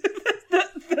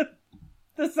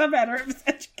subheader of his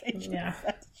education. Yeah.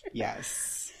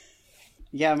 Yes.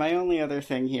 Yeah, my only other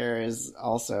thing here is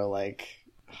also, like,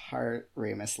 heart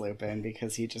Remus Lupin,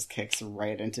 because he just kicks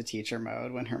right into teacher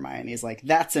mode when Hermione's like,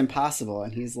 that's impossible,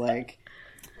 and he's like,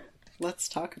 let's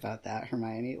talk about that,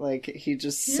 Hermione. Like, he's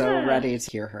just so ready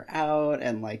to hear her out,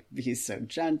 and, like, he's so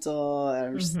gentle,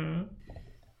 and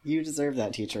you deserve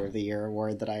that Teacher of the Year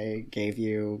award that I gave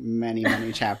you many,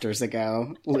 many chapters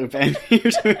ago, Lupin.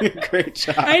 You're doing a great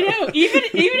job. I know, even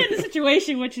in the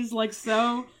situation which is, like,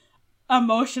 so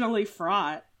emotionally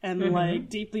fraught and like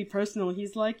deeply personal,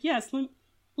 he's like, yes,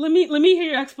 let me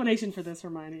hear your explanation for this,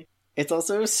 Hermione. It's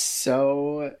also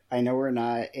so, I know we're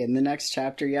not in the next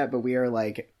chapter yet, but we are,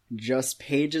 like, just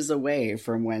pages away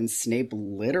from when Snape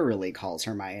literally calls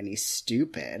Hermione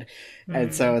stupid.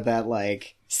 And so that,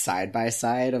 like, side by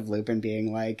side of Lupin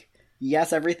being like,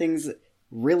 yes, everything's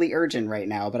really urgent right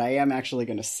now, but I am actually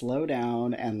going to slow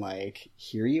down and, like,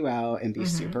 hear you out and be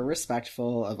super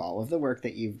respectful of all of the work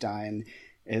that you've done,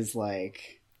 is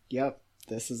like, yep,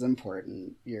 this is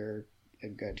important. You're a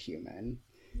good human.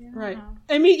 Yeah. Right.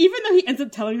 I mean, even though he ends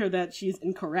up telling her that she's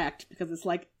incorrect, because it's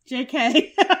like,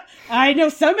 JK, I know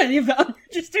so many of the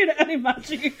unregistered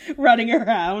Animachi running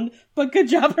around, but good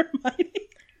job, Hermione.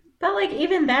 But, like,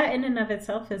 even that in and of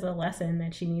itself is a lesson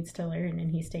that she needs to learn,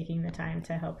 and he's taking the time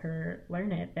to help her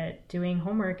learn it, that doing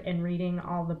homework and reading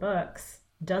all the books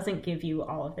doesn't give you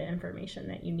all of the information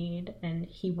that you need, and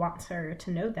he wants her to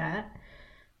know that,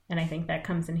 and I think that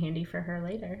comes in handy for her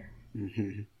later.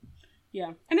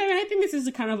 Yeah. And I think this is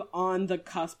kind of on the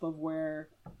cusp of where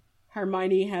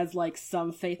Hermione has, like,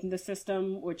 some faith in the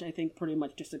system, which I think pretty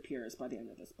much disappears by the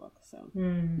end of this book. So.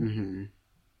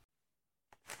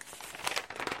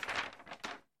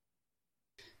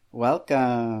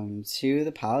 Welcome to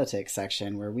the politics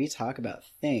section, where we talk about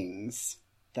things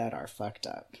that are fucked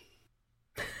up.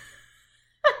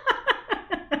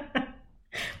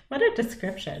 What a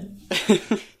description.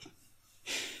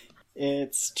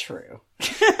 It's true.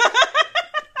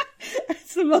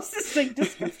 It's the most succinct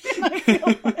description, I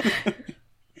feel like.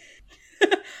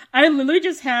 I literally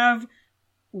just have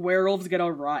werewolves get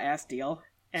a raw-ass deal.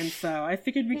 And so I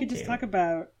figured we could just talk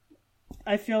about,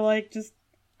 I feel like, just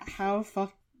how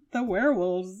fucked the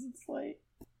werewolves. It's like,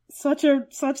 such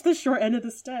the short end of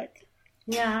the stick.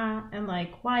 Yeah, and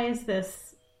like, why is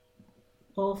this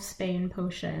wolfsbane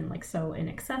potion like so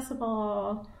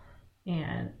inaccessible?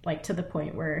 And like to the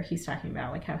point where he's talking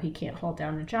about like how he can't hold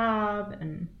down a job,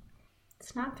 and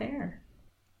it's not fair.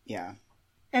 Yeah.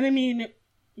 And I mean,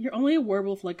 you're only a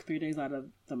werewolf like 3 days out of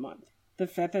the month. The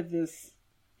fact that this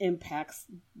impacts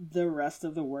the rest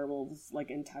of the werewolves' like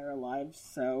entire lives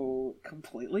so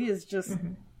completely is just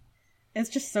it's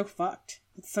just so fucked.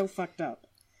 It's so fucked up.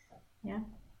 Yeah.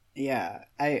 Yeah.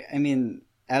 I mean,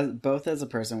 both as a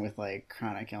person with like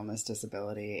chronic illness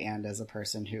disability and as a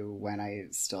person who, when I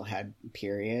still had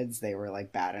periods, they were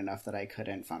like bad enough that I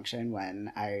couldn't function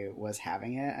when I was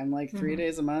having it. I'm like 3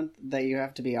 days a month that you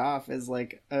have to be off is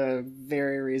like a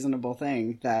very reasonable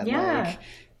thing that like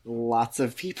lots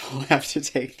of people have to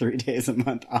take 3 days a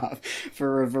month off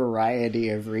for a variety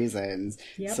of reasons.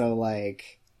 Yep. So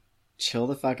like chill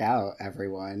the fuck out,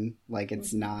 everyone. Like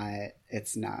it's not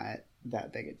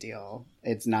that big a deal.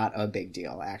 It's not a big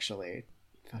deal, actually.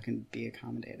 Fucking be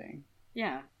accommodating.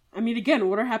 Yeah. I mean, again,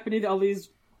 what are happening to all these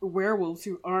werewolves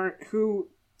who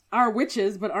are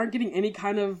witches but aren't getting any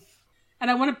kind of...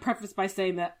 And I want to preface by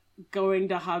saying that going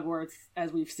to Hogwarts,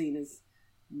 as we've seen, is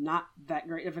not that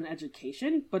great of an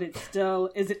education, but it still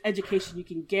is an education you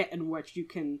can get in which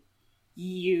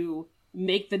you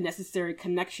make the necessary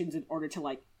connections in order to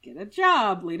like get a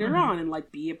job later on and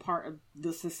like be a part of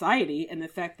the society. And the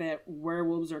fact that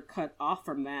werewolves are cut off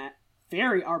from that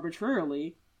very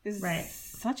arbitrarily is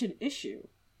such an issue.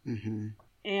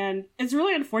 And it's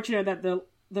really unfortunate that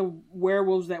the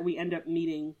werewolves that we end up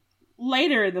meeting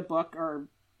later in the book are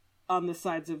on the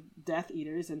sides of Death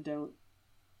Eaters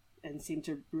and seem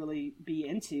to really be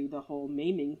into the whole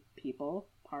maiming people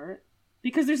part.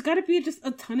 Because there's got to be just a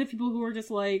ton of people who are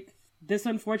just like, this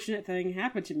unfortunate thing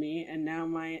happened to me, and now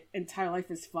my entire life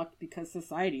is fucked because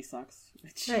society sucks.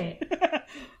 Right.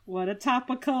 What a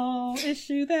topical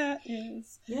issue that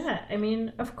is. Yeah, I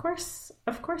mean, of course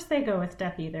they go with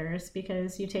Death Eaters,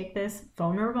 because you take this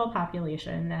vulnerable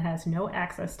population that has no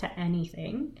access to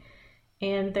anything,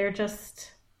 and they're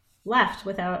just left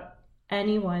without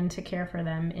anyone to care for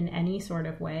them in any sort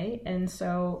of way. And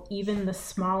so even the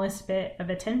smallest bit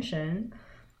of attention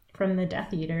from the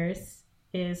Death Eaters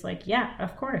is like, yeah,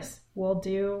 of course, we'll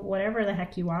do whatever the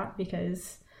heck you want,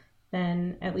 because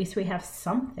then at least we have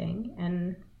something.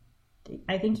 And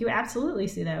I think you absolutely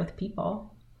see that with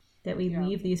people, that we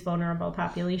leave these vulnerable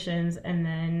populations and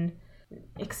then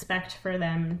expect for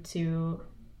them to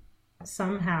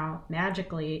somehow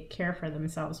magically care for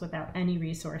themselves without any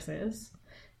resources,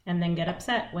 and then get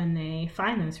upset when they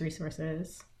find those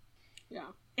resources. Yeah.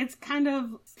 It's kind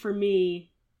of, for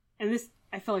me, and this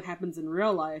I feel like happens in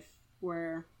real life,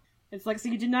 where it's like, so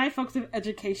you deny folks of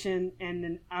education and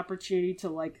an opportunity to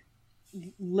like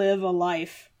live a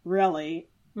life, really.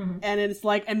 And it's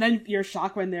like, and then you're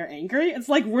shocked when they're angry. It's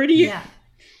like, where do you,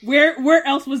 where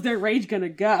else was their rage gonna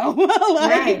go?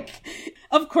 Like,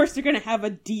 of course they're gonna have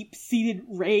a deep-seated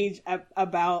rage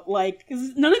about like,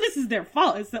 because none of this is their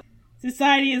fault. It's that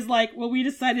society is like, well, we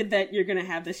decided that you're gonna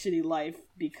have this shitty life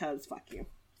because fuck you.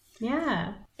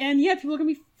 Yeah. And yeah, people are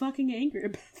gonna be fucking angry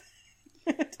about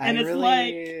that. And it's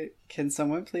like, can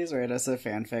someone please write us a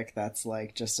fanfic that's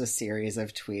like just a series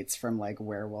of tweets from like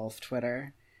werewolf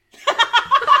Twitter?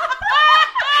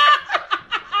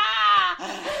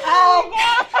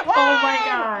 Oh my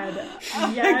god.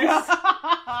 Yes.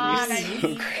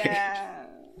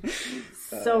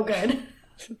 So good.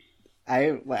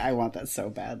 I want that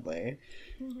so badly.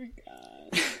 Oh my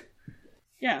god.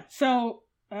 Yeah, so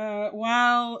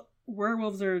while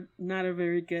werewolves are not a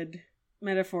very good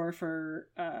metaphor for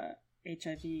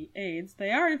HIV/AIDS,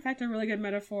 they are in fact a really good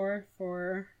metaphor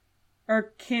for,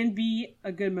 or can be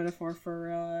a good metaphor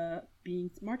for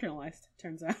being marginalized,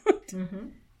 turns out.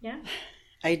 Yeah.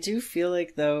 I do feel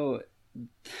like, though,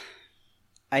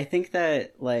 I think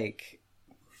that, like,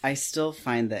 I still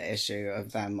find the issue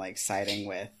of them, like, siding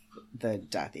with the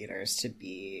Death Eaters to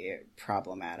be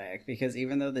problematic, because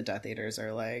even though the Death Eaters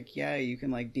are like, yeah, you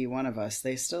can like be one of us,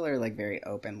 they still are like very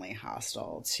openly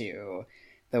hostile to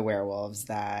the werewolves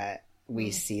that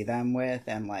we see them with.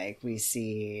 And like we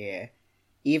see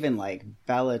even like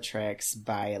Bellatrix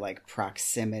by like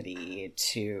proximity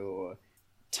to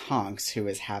Tonks, who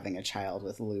is having a child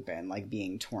with Lupin, like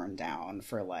being torn down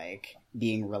for like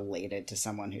being related to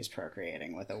someone who's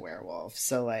procreating with a werewolf.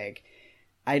 So like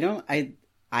I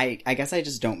guess I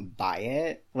just don't buy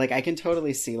it. Like, I can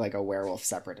totally see, like, a werewolf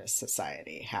separatist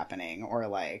society happening, or,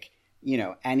 like, you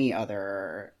know, any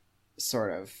other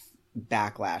sort of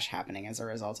backlash happening as a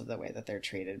result of the way that they're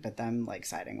treated, but them like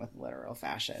siding with literal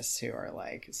fascists who are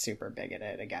like super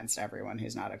bigoted against everyone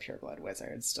who's not a pureblood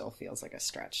wizard still feels like a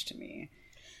stretch to me.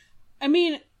 I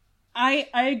mean, I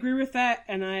agree with that,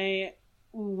 and I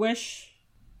wish,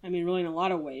 I mean, really in a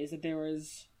lot of ways, that there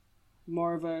was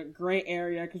more of a gray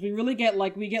area, because we really get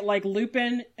like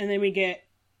Lupin, and then we get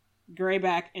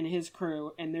Greyback and his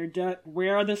crew, and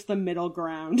we're just the middle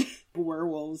ground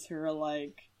werewolves who are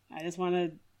like, I just want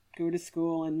to go to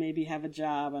school and maybe have a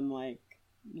job and like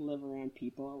live around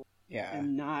people,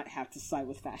 and not have to side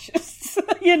with fascists.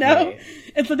 You know, right.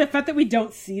 It's the fact that we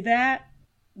don't see that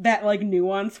like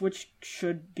nuance, which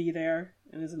should be there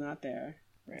and is not there.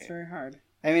 Right. It's very hard.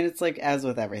 I mean, it's like, as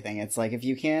with everything, it's like, if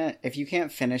you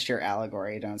can't finish your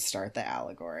allegory, don't start the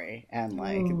allegory. And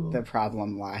like, the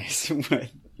problem lies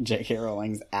with J.K.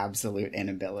 Rowling's absolute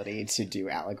inability to do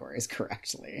allegories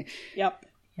correctly. Yep.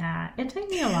 Yeah, it took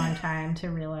me a long time to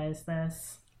realize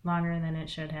this, longer than it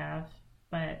should have,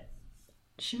 but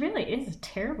she really is a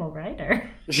terrible writer.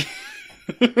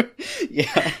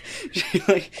 Yeah.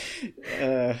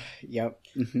 Yep.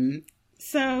 Mm-hmm.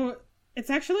 So, it's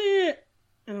actually, I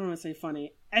don't want to say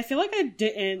funny. I feel like I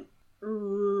didn't,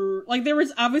 like, there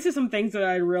was obviously some things that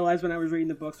I realized when I was reading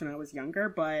the books when I was younger,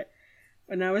 but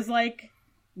when I was like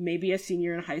maybe a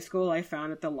senior in high school, I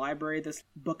found at the library this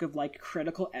book of like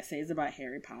critical essays about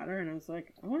Harry Potter, and I was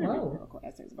like, I want to read critical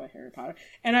essays about Harry Potter.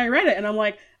 And I read it, and I'm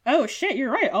like, oh shit,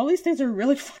 you're right. All these things are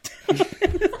really fucked up.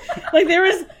 Like there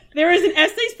was an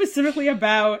essay specifically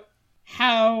about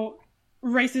how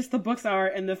racist the books are,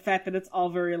 and the fact that it's all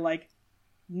very like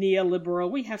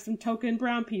neoliberal. We have some token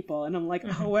brown people, and I'm like,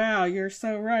 oh wow, you're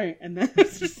so right. And then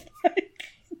it's just like,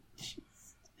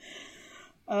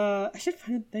 I should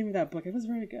find the name of that book. It was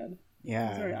very good. Yeah, it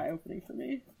was very eye-opening for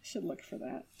me. I should look for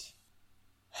that.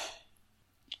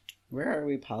 Where are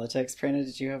we? Politics, Prerna?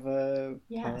 Did you have a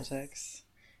politics?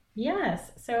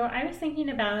 Yes. So I was thinking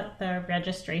about the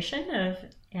registration of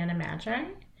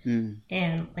Animagi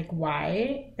and like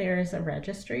why there's a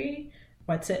registry.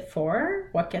 What's it for?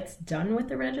 What gets done with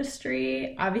the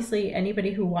registry? Obviously,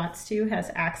 anybody who wants to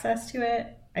has access to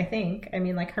it, I think. I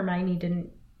mean, like, Hermione didn't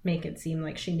make it seem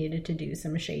like she needed to do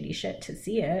some shady shit to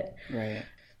see it. Right.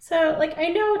 So, like, I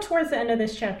know towards the end of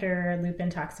this chapter,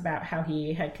 Lupin talks about how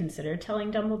he had considered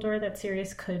telling Dumbledore that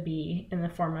Sirius could be in the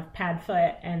form of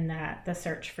Padfoot, and that the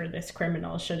search for this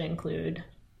criminal should include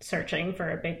searching for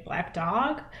a big black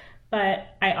dog.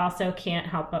 But I also can't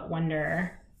help but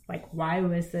wonder, like, why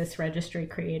was this registry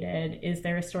created? Is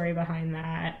there a story behind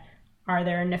that? Are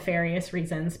there nefarious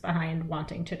reasons behind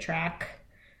wanting to track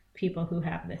people who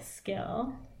have this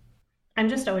skill? I'm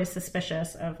just always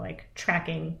suspicious of, like,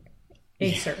 tracking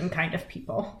a certain kind of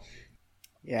people.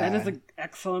 Yeah. That is an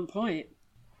excellent point.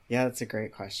 Yeah, that's a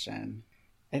great question.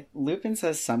 Lupin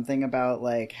says something about,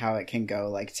 like, how it can go,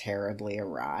 like, terribly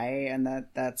awry, and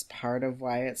that's part of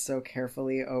why it's so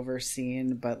carefully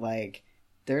overseen, but, like,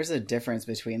 there's a difference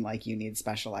between, like, you need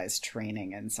specialized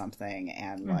training in something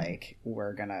and, like,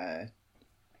 we're gonna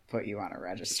put you on a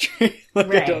registry. Like,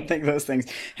 right. I don't think those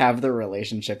things have the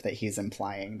relationship that he's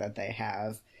implying that they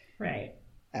have. Right.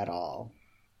 At all.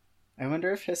 I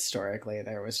wonder if historically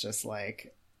there was just,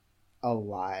 like, a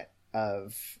lot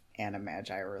of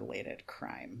Animagi-related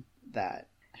crime that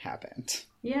happened.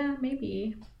 Yeah,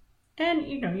 maybe. And,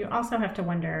 you know, you also have to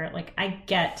wonder, like, I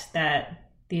get that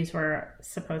these were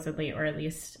supposedly, or at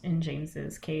least in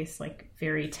James's case, like,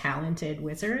 very talented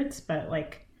wizards, but,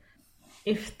 like,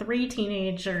 if 3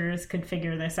 teenagers could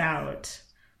figure this out,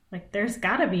 like, there's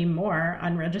gotta be more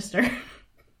unregistered,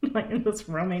 like, just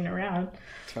roaming around.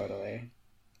 Totally.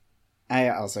 I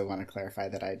also want to clarify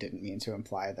that I didn't mean to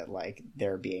imply that, like,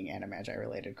 there being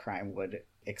Animagi-related crime would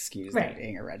excuse there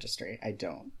being a registry. I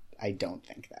don't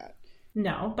think that.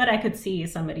 No, but I could see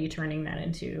somebody turning that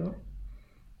into,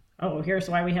 oh, here's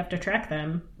why we have to track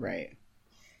them. Right.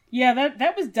 Yeah,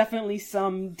 that was definitely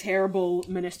some terrible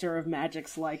Minister of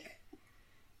Magic's, like,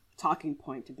 talking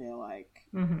point to be like,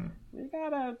 we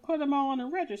gotta put them all on a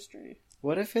registry.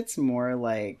 What if it's more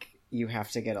like you have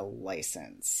to get a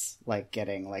license, like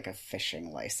getting, like, a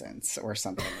fishing license or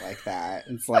something like that?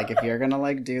 It's like, if you're gonna,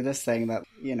 like, do this thing that,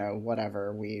 you know,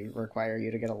 whatever, we require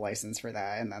you to get a license for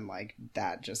that, and then, like,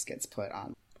 that just gets put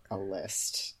on a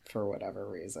list for whatever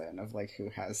reason of, like, who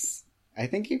has... I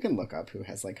think you can look up who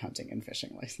has, like, hunting and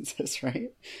fishing licenses,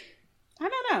 right? I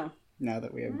don't know. Now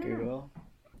that we have Google.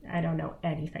 I don't know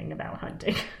anything about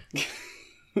hunting.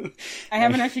 I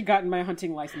haven't actually gotten my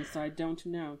hunting license, so I don't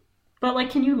know. But,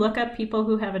 like, can you look up people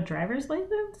who have a driver's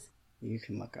license? You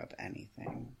can look up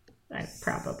anything.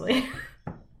 Probably.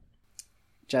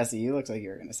 Jesse, you looked like you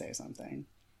were going to say something.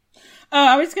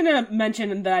 I was going to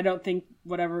mention that I don't think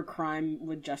whatever crime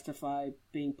would justify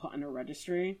being put on a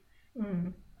registry.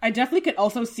 I definitely could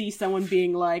also see someone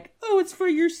being like, oh, it's for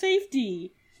your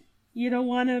safety. You don't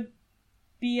want to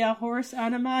be a horse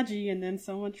animagi, and then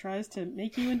someone tries to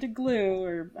make you into glue,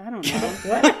 or I don't know.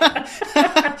 What?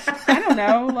 I don't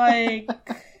know, like...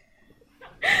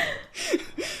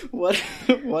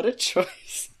 What a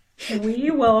choice. We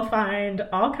will find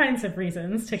all kinds of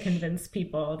reasons to convince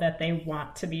people that they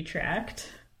want to be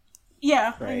tracked.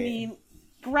 Yeah, Right. I mean,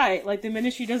 right. Like, the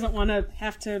ministry doesn't want to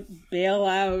have to bail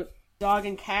out dog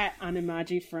and cat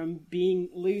animagi from being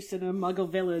loose in a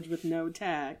muggle village with no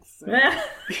tax. So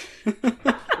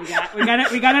we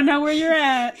gotta know where you're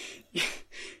at.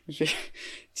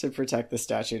 To protect the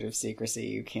statute of secrecy,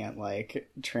 you can't like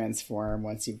transform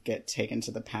once you get taken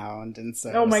to the pound, and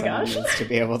so Oh my someone gosh. needs to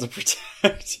be able to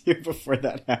protect you before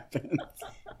that happens.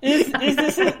 Is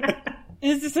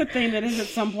this a thing that has at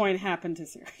some point happened to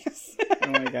Sirius? Oh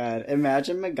my god!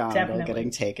 Imagine McGonagall Definitely.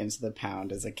 getting taken to the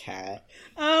pound as a cat.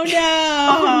 Oh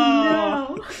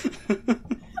no! Oh no!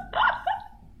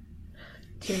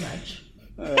 Too much.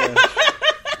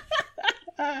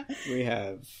 We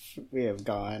have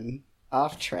gone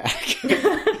off track.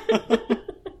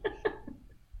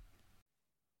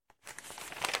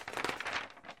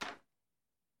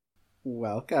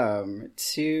 Welcome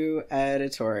to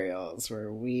editorials,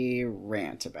 where we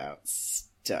rant about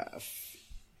stuff.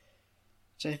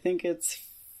 Which I think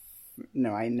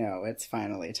I know it's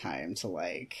finally time to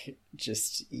like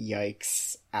just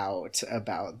yikes out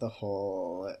about the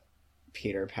whole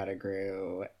Peter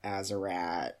Pettigrew as a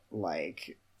rat,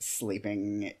 like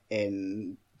sleeping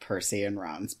in Percy and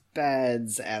Ron's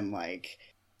beds, and like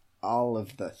all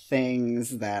of the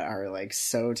things that are like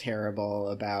so terrible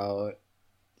about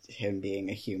him being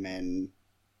a human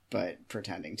but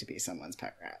pretending to be someone's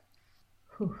pet rat.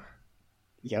 Whew.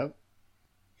 Yep.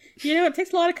 You know, it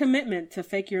takes a lot of commitment to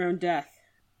fake your own death,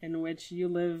 in which you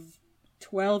live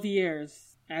 12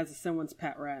 years as someone's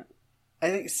pet rat. I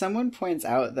think someone points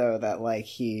out, though, that, like,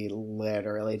 he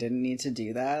literally didn't need to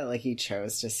do that. Like, he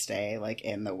chose to stay, like,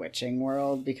 in the witching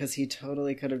world, because he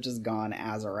totally could have just gone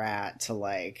as a rat to,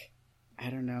 like,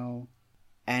 I don't know,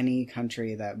 any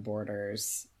country that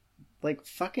borders, like,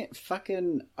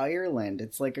 fucking Ireland.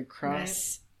 It's, like,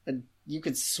 across, you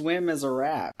could swim as a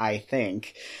rat, I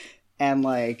think, and,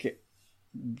 like,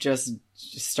 just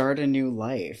start a new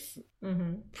life.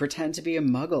 Mm-hmm. Pretend to be a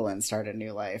muggle and start a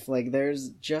new life. Like, there's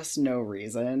just no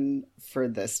reason for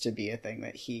this to be a thing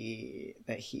that he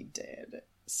did.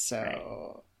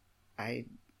 So I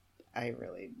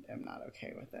really am not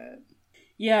okay with it.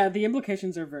 Yeah, the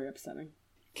implications are very upsetting.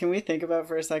 Can we think about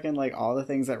for a second, like, all the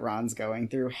things that Ron's going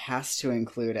through has to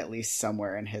include at least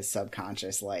somewhere in his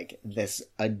subconscious, like, this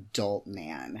adult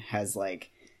man has,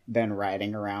 like, been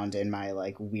riding around in my,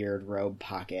 like, weird robe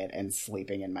pocket and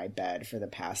sleeping in my bed for the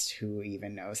past who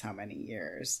even knows how many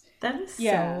years. That is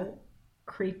Yeah. so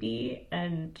creepy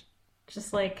and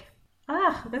just like,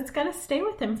 that's gonna stay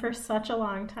with him for such a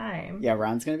long time. Yeah,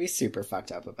 Ron's gonna be super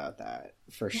fucked up about that,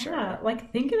 for Yeah, sure.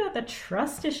 like think about the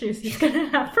trust issues he's gonna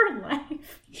have for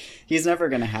life. He's never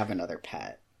gonna have another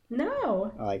pet.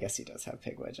 No. Well, I guess he does have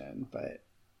Pigwidgeon, but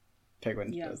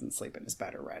Pigwidgeon Yeah. doesn't sleep in his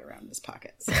bed or right around his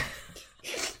pockets.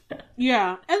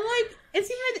 Yeah, and like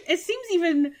it seems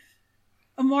even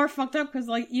more fucked up because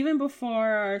like even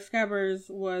before Scabbers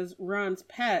was Ron's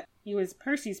pet, he was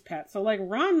Percy's pet. So like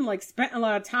Ron like spent a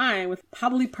lot of time with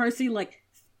probably Percy like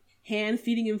hand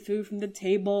feeding him food from the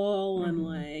table and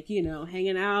like, you know,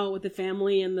 hanging out with the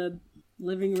family in the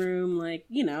living room, like,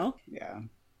 you know. Yeah.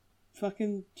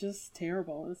 Fucking just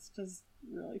terrible. It's just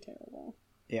really terrible.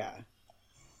 Yeah.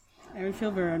 I would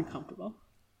feel very uncomfortable.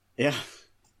 Yeah.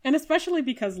 And especially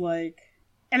because, like...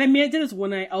 And I mean, I did this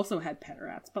when I also had pet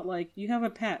rats, but, like, you have a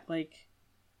pet, like...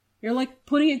 You're, like,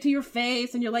 putting it to your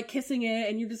face, and you're, like, kissing it,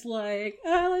 and you're just like,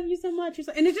 oh, I love you so much.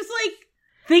 And it's just, like...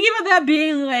 Thinking about that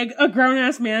being, like, a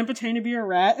grown-ass man pretending to be a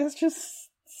rat is just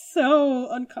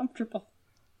so uncomfortable.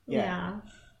 Yeah.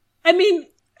 I mean,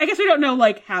 I guess we don't know,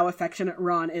 like, how affectionate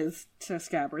Ron is to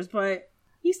Scabbers, but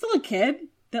he's still a kid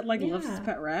that, like, loves his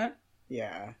pet rat.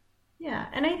 Yeah. Yeah,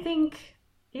 and I think,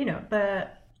 you know, the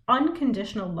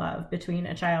unconditional love between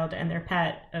a child and their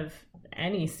pet of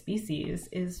any species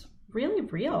is really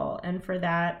real. And for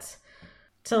that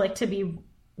to be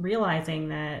realizing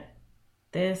that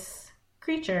this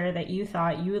creature that you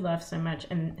thought you loved so much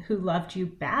and who loved you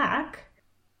back,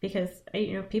 because,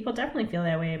 you know, people definitely feel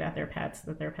that way about their pets,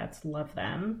 that their pets love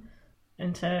them,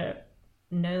 and to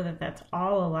know that that's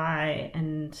all a lie,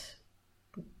 and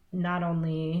not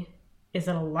only is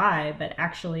it a lie? But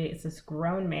actually it's this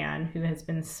grown man who has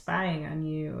been spying on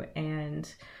you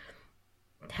and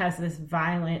has this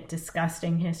violent,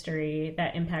 disgusting history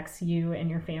that impacts you and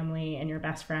your family and your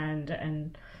best friend.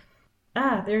 And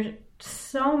there's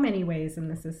so many ways, and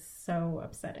this is so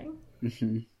upsetting.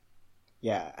 Mm-hmm.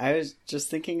 Yeah, I was just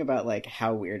thinking about, like,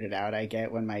 how weirded out I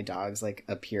get when my dogs, like,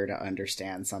 appear to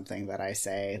understand something that I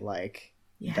say, like,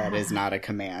 that is not a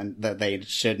command that they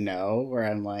should know, where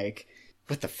I'm like,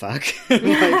 what the fuck? Like,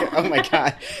 oh my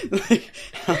god. Like,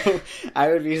 I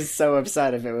would be so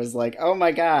upset if it was like, oh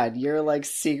my god, you're, like,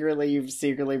 you've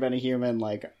secretly been a human,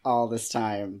 like, all this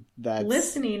time. That's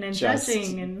listening and just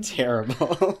judging and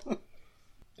terrible.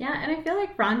 Yeah, and I feel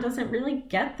like Ron doesn't really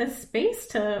get the space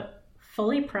to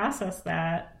fully process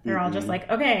that. They're all just like,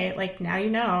 okay, like, now you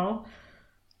know,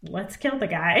 let's kill the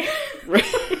guy. Right.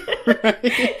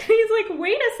 He's like,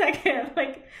 wait a second,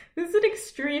 like, this is an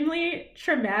extremely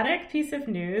traumatic piece of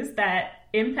news that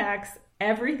impacts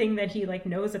everything that he, like,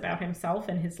 knows about himself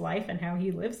and his life and how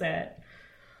he lives it.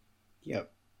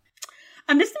 Yep.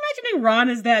 I'm just imagining Ron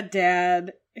as that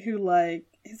dad who, like,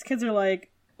 his kids are like,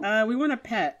 we want a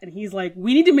pet. And he's like,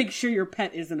 we need to make sure your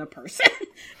pet isn't a person.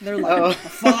 And they're like, what the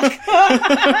fuck?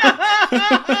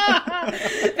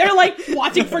 They're like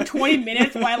watching for 20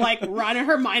 minutes while, like, Ron and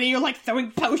Hermione are, like, throwing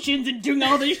potions and doing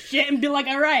all this shit and be like,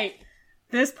 all right,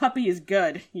 this puppy is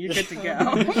good. You're good to go.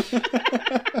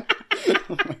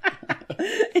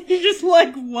 And you're just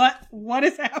like, what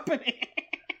is happening?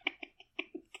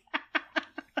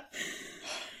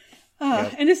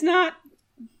 Yep. And it's not,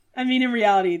 I mean, in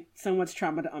reality, so much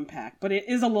trauma to unpack, but it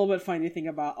is a little bit funny to think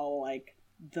about all, like,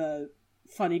 the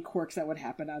funny quirks that would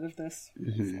happen out of this.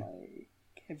 Mm-hmm. It's like,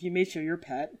 have you made sure your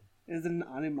pet is an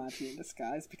Animati in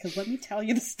disguise? Because let me tell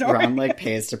you the story. Ron, like,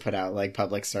 pays to put out, like,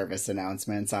 public service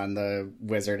announcements on the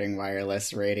Wizarding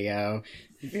wireless radio.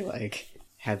 He'd be like,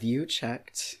 have you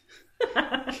checked?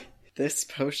 This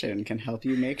potion can help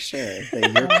you make sure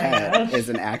that your pet is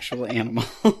an actual animal.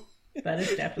 That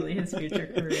is definitely his future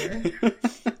career.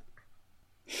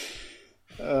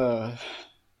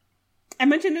 I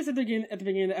mentioned this at the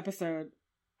beginning of the episode.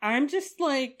 I'm just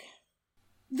like,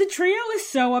 the trio is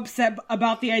so upset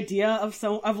about the idea of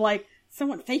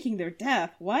someone faking their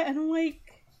death. What? And I'm like,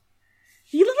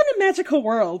 you live in a magical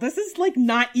world. This is, like,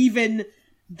 not even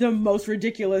the most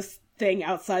ridiculous thing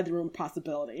outside the room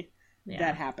possibility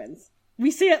that happens.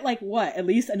 We see it, like, what? At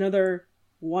least another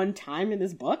one time in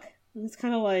this book? And it's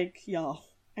kind of like, y'all,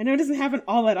 I know it doesn't happen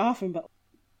all that often, but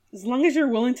as long as you're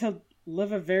willing to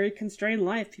live a very constrained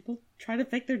life, people try to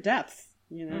fake their deaths,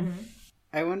 you know? Mm-hmm.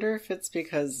 I wonder if it's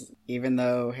because even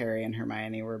though Harry and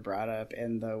Hermione were brought up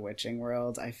in the witching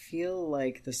world, I feel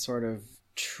like the sort of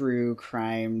true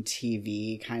crime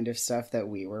TV kind of stuff that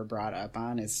we were brought up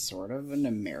on is sort of an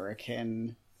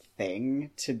American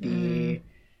thing to be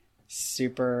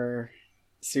super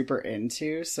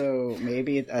into. So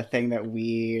maybe a thing that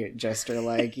we just are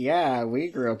like, yeah, we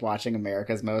grew up watching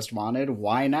America's Most Wanted,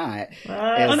 why not?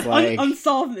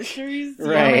 Unsolved Mysteries.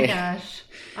 Right. Oh my gosh.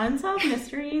 Unsolved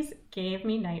Mysteries gave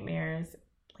me nightmares.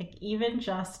 Like, even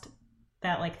just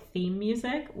that, like, theme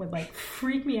music would, like,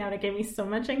 freak me out. It gave me so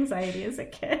much anxiety as a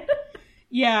kid.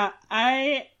 Yeah,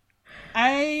 I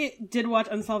did watch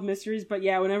Unsolved Mysteries, but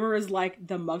yeah, whenever it was, like,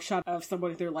 the mugshot of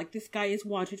somebody, they're like, this guy is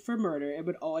wanted for murder, it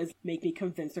would always make me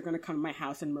convinced they're going to come to my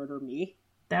house and murder me.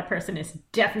 That person is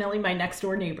definitely my next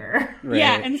door neighbor. Right.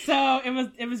 Yeah, and so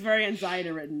it was very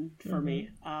anxiety ridden for me.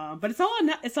 But it's all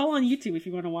on YouTube if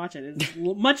you want to watch it. It's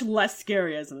much less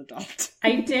scary as an adult.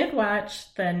 I did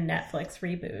watch the Netflix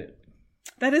reboot.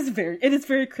 It is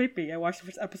very creepy. I watched the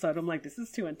first episode. I'm like, this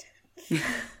is too intense.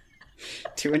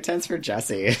 Too intense for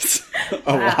Jesse. It's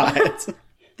a lot.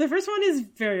 The first one is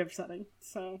very upsetting.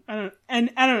 So I don't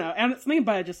know. And something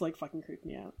about it just, like, fucking creeped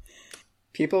me out.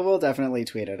 People will definitely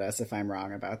tweet at us if I'm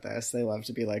wrong about this. They love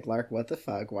to be like, Lark, what the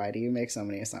fuck? Why do you make so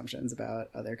many assumptions about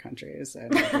other countries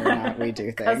and whether or not we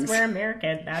do things? Because we're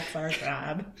American. That's our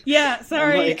job. Yeah,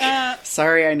 sorry.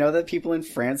 Sorry, I know that people in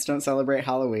France don't celebrate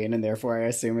Halloween, and therefore I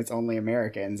assume it's only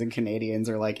Americans, and Canadians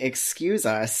are like, excuse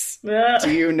us.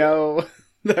 Do you know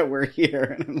that we're here?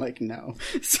 And I'm like, no.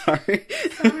 Sorry.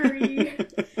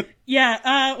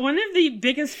 Yeah, one of the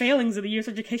biggest failings of the U.S.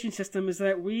 education system is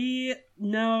that we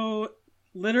know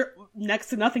next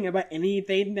to nothing about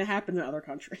anything that happens in other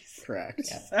countries. Correct.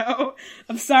 Yeah. So,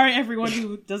 I'm sorry everyone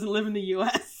who doesn't live in the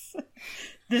U.S.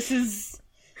 This is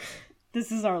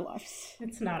our lives.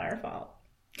 It's not our fault.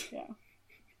 Yeah.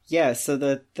 Yeah, so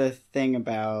the thing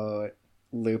about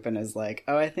Lupin is like,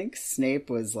 oh, I think Snape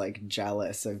was, like,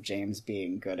 jealous of James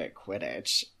being good at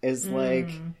Quidditch.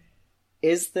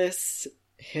 Is this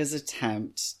his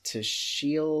attempt to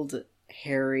shield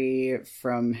Harry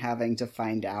from having to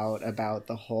find out about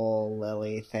the whole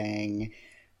Lily thing?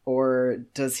 Or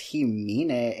does he mean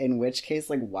it? In which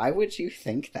case, like, why would you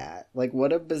think that? Like,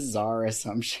 what a bizarre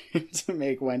assumption to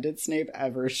make. When did Snape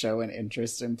ever show an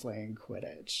interest in playing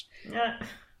Quidditch? Yeah.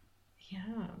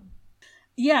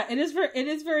 Yeah, it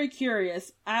is very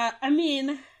curious. I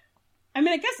mean,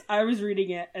 I guess I was reading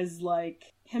it as,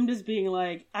 like, him just being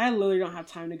like, I literally don't have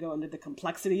time to go into the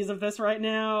complexities of this right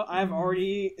now. I've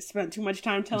already spent too much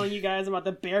time telling you guys about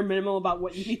the bare minimum about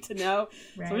what you need to know.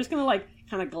 Right. So we're just gonna, like,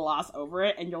 kind of gloss over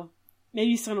it, and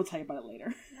maybe someone will tell you about it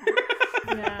later.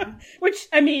 Yeah. Which,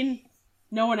 I mean,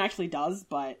 no one actually does,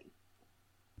 but...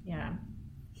 Yeah.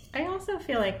 I also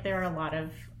feel like there are a lot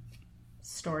of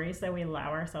stories that we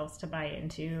allow ourselves to buy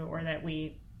into, or that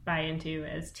we buy into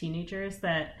as teenagers,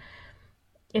 that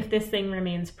if this thing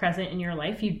remains present in your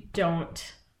life, you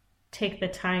don't take the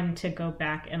time to go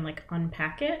back and, like,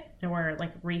 unpack it, or,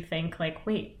 like, rethink, like,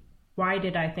 wait, why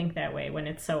did I think that way when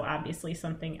it's so obviously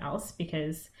something else?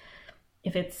 Because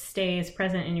if it stays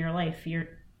present in your life, you're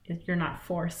not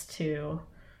forced to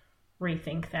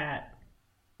rethink that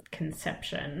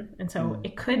conception. And so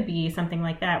it could be something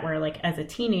like that, where, like, as a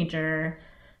teenager,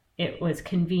 it was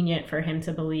convenient for him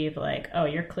to believe, like, oh,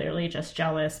 you're clearly just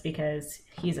jealous because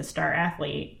he's a star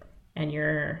athlete and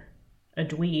you're a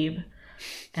dweeb.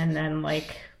 And then,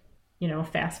 like, you know,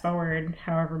 fast forward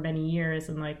however many years,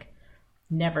 and, like,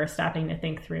 never stopping to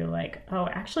think through, like, oh,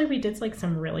 actually we did, like,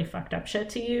 some really fucked up shit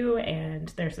to you, and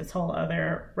there's this whole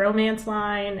other romance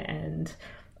line and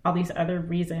all these other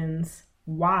reasons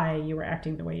why you were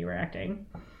acting the way you were acting.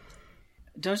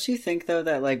 Don't you think, though,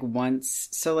 that, like,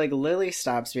 Lily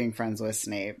stops being friends with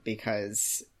Snape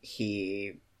because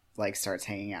he, like, starts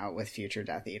hanging out with future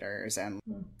Death Eaters and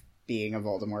being a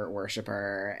Voldemort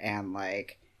worshiper, and,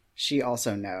 like, she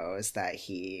also knows that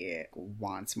he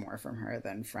wants more from her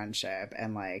than friendship,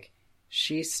 and, like,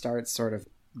 she starts sort of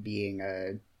being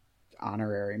a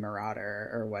honorary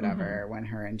marauder or whatever when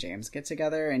her and James get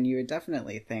together, and you would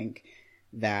definitely think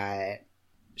that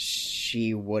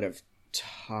she would have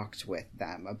talked with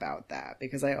them about that,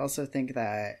 because I also think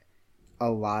that a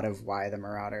lot of why the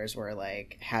Marauders were,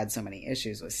 like, had so many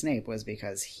issues with Snape was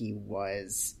because he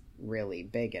was really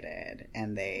bigoted,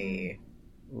 and they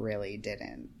really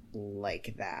didn't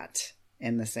like that,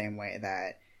 in the same way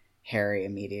that Harry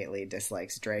immediately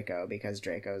dislikes Draco because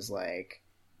Draco's, like,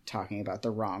 talking about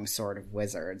the wrong sort of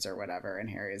wizards or whatever, and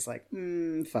Harry's like,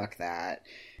 fuck that.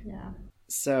 Yeah.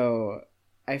 So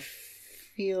I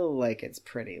feel like it's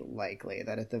pretty likely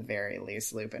that at the very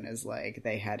least Lupin is like,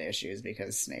 they had issues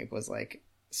because Snape was, like,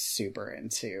 super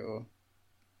into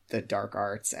the dark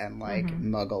arts and, like,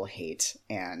 muggle hate,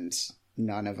 and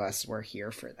none of us were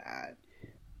here for that.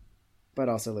 But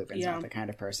also Lupin's not the kind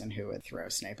of person who would throw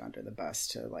Snape under the bus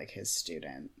to, like, his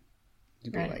student. To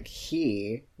be like,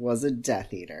 he was a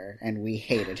Death Eater and we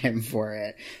hated him for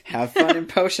it. Have fun in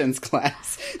potions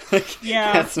class. Like,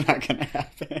 that's not gonna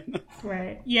happen.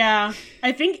 Right. Yeah.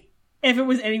 I think if it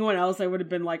was anyone else, I would have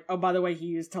been like, oh, by the way,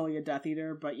 he was totally a Death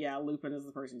Eater. But yeah, Lupin is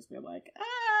the person who's been like,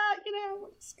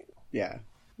 we're just gonna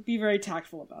be very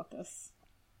tactful about this.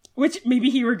 Which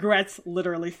maybe he regrets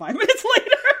literally 5 minutes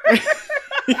later.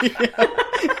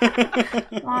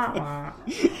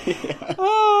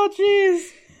 Oh,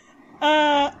 jeez.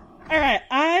 Alright,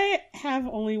 I have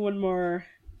only one more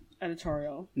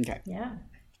editorial. Okay. Yeah.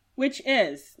 Which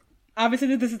is,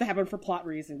 obviously this is to happen for plot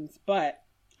reasons, but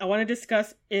I want to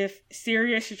discuss if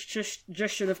Sirius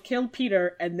just should have killed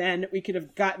Peter, and then we could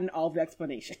have gotten all the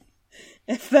explanation.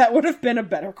 If that would have been a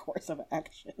better course of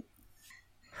action.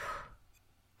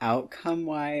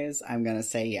 Outcome-wise, I'm gonna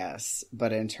say yes,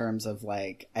 but in terms of,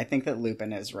 like, I think that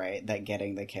Lupin is right, that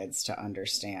getting the kids to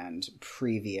understand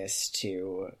previous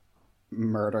to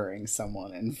murdering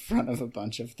someone in front of a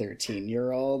bunch of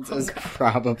 13-year-olds is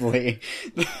probably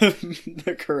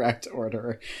the correct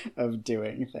order of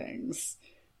doing things.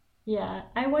 Yeah,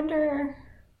 I wonder,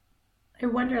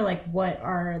 like, what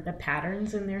are the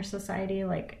patterns in their society?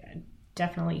 Like,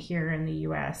 definitely here in the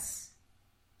U.S.,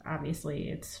 obviously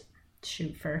it's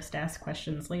shoot first, ask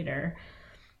questions later.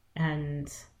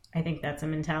 And I think that's a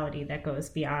mentality that goes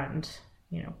beyond,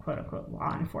 you know, quote unquote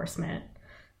law enforcement.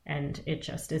 And it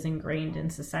just is ingrained in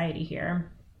society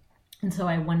here. And so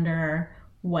I wonder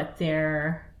what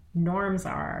their norms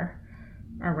are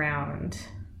around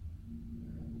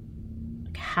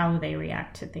how they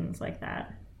react to things like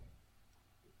that.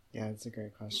 Yeah, that's a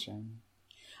great question.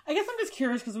 I guess I'm just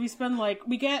curious because we spend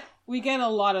we get a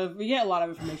lot of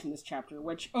information in this chapter,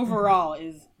 which overall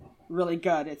is really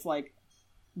good. It's like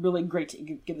really great to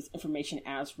get this information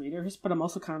as readers, but I'm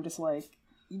also kind of just like,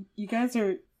 you guys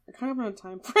are kind of on a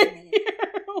time frame here.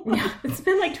 Yeah, it's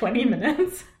been like 20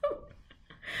 minutes.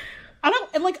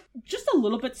 Just a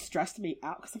little bit stressed me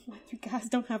out because I'm like, you guys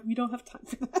you don't have time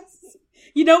for this.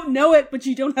 You don't know it, but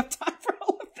you don't have time for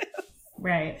all of this.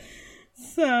 Right.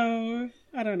 So,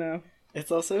 I don't know.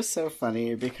 It's also so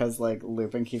funny because, like,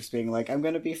 Lupin keeps being like, I'm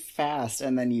going to be fast,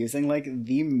 and then using, like,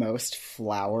 the most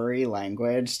flowery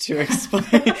language to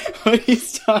explain what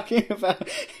he's talking about.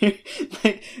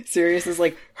 Like, Sirius is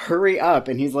like, hurry up,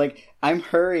 and he's like, I'm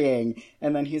hurrying,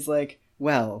 and then he's like,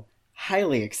 well,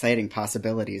 highly exciting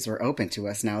possibilities were open to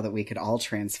us now that we could all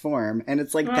transform, and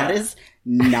it's like, that is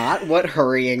not what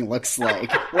hurrying looks like.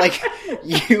 Like,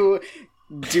 you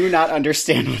do not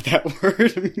understand what that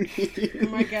word means. Oh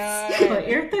my god. Put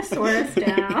your thesaurus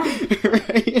down.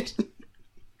 Right?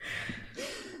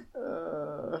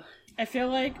 I feel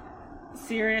like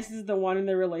Sirius is the one in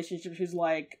the relationship who's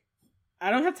like,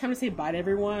 I don't have time to say bye to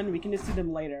everyone. We can just see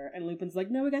them later. And Lupin's like,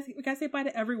 no, we gotta say bye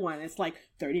to everyone. It's like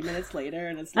 30 minutes later,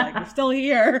 and it's like, we're still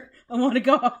here. I want to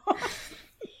go.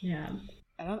 Yeah.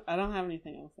 I don't have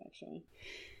anything else, actually.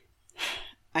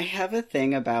 I have a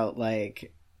thing about,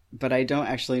 like, but I don't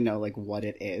actually know, like, what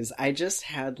it is. I just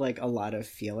had, like, a lot of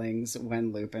feelings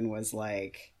when Lupin was,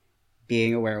 like,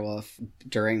 being a werewolf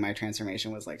during my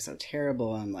transformation was, like, so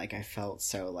terrible, and, like, I felt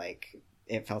so, like,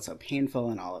 it felt so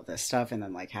painful and all of this stuff, and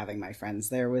then, like, having my friends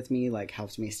there with me, like,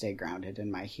 helped me stay grounded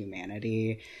in my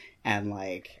humanity, and,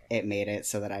 like, it made it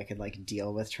so that I could, like,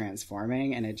 deal with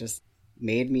transforming, and it just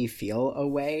made me feel a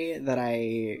way that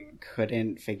I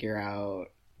couldn't figure out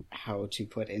how to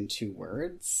put into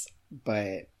words,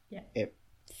 but it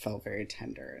felt very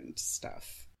tender and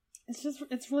stuff.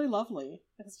 It's really lovely.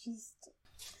 It's just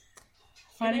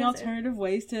finding alternative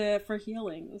ways for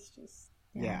healing. It's just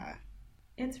yeah.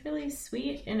 It's really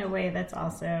sweet in a way that's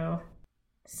also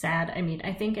sad. I mean,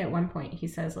 I think at one point he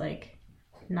says, like,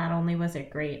 not only was it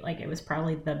great, like, it was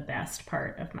probably the best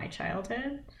part of my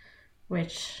childhood,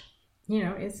 which, you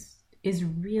know, is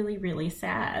really, really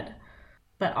sad,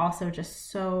 but also just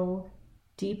so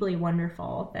deeply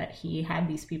wonderful that he had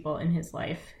these people in his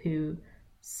life who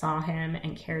saw him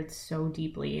and cared so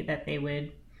deeply that they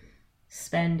would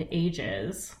spend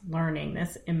ages learning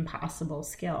this impossible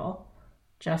skill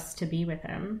just to be with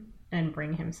him and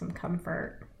bring him some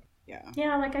comfort.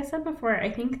 Yeah, like I said before, I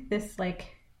think this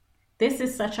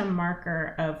is such a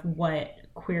marker of what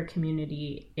queer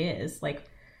community is. Like,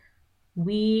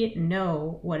 we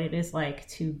know what it is like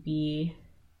to be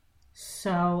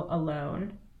so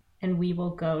alone, and we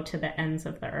will go to the ends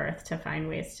of the earth to find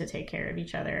ways to take care of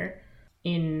each other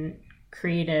in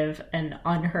creative and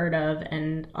unheard of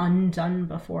and undone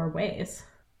before ways.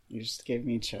 You just gave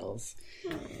me chills.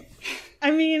 I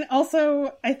mean,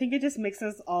 also, I think it just makes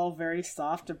us all very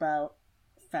soft about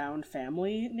found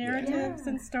family narratives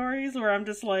and stories, where I'm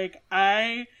just like,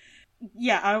 I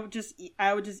would just eat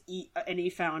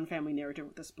any found family narrative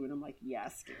with a spoon. I'm like,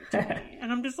 yes, give it to me.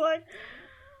 And I'm just like,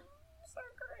 so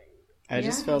great. I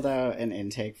just filled out an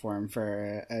intake form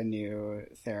for a new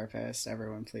therapist.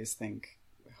 Everyone please think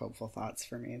hopeful thoughts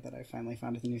for me that I finally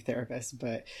found a new therapist.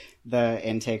 But the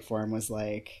intake form was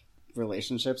like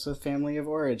relationships with family of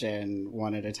origin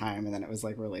one at a time, and then it was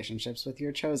like relationships with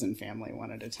your chosen family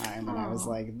one at a time. And I was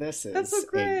like, this is so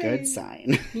a good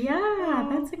sign. Yeah,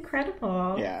 that's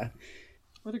incredible. Yeah.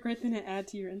 What a great thing to add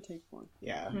to your intake form.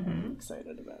 Yeah, I'm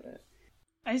excited about it.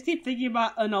 I just keep thinking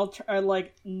about a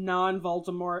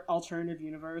non-Voldemort alternative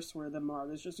universe where the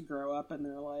Marauders just grow up and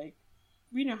they're like,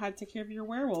 we know how to take care of your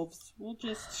werewolves. We'll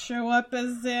just show up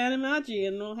as Animagi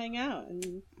and we'll hang out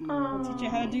and we'll teach you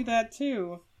how to do that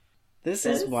too. This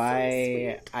is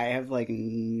why I have like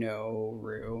no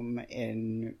room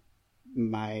in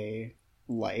my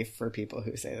life for people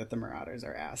who say that the Marauders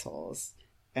are assholes.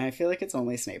 And I feel like it's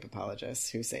only Snape apologists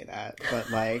who say that, but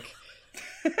like,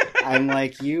 I'm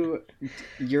like, you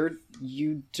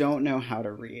don't know how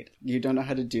to read. You don't know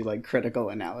how to do like critical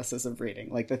analysis of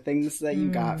reading. Like the things that you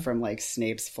got from like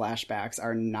Snape's flashbacks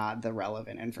are not the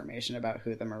relevant information about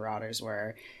who the Marauders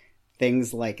were.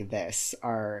 Things like this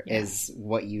is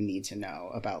what you need to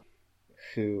know about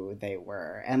who they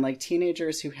were. And like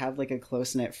teenagers who have like a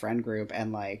close-knit friend group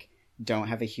and like don't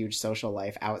have a huge social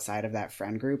life outside of that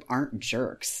friend group aren't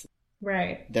jerks.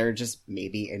 Right. They're just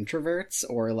maybe introverts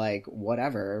or like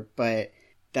whatever, but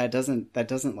that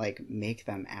doesn't like make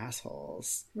them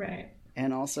assholes. Right.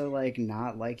 And also like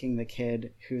not liking the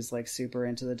kid who's like super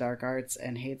into the dark arts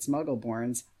and hates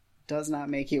Muggleborns does not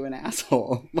make you an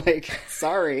asshole. Like,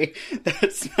 sorry,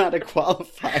 that's not a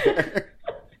qualifier.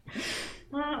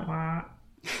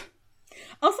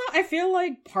 Also, I feel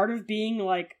like part of being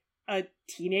like a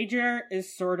teenager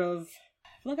is sort of,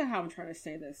 look at how I'm trying to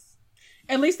say this.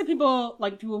 at least the people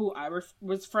who I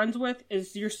was friends with,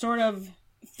 is you're sort of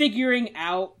figuring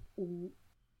out,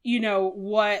 you know,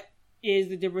 what is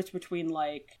the difference between,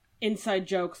 like, inside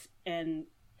jokes and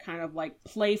kind of, like,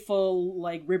 playful,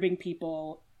 like, ribbing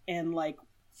people and, like,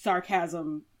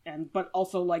 sarcasm, but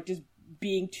also, like, just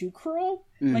being too cruel.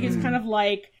 Mm-hmm. Like, it's kind of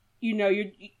like, you know,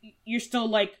 you're still,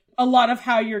 like, a lot of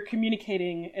how you're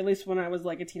communicating, at least when I was,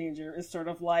 like, a teenager, is sort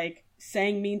of, like,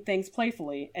 saying mean things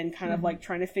playfully and kind of, like,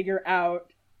 trying to figure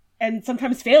out, and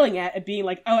sometimes failing at being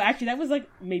like, oh, actually, that was, like,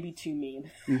 maybe too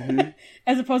mean. Mm-hmm.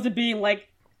 As opposed to being like,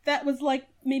 that was, like,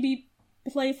 maybe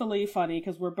playfully funny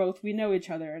because we know each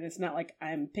other, and it's not like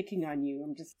I'm picking on you,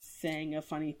 I'm just saying a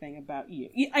funny thing about you.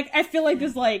 I feel like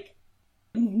there's, like,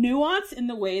 nuance in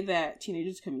the way that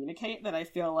teenagers communicate that I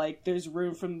feel like there's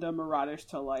room for the Marauders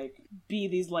to, like, be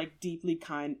these, like, deeply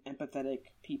kind, empathetic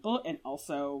people, and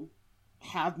also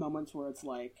have moments where it's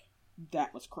like,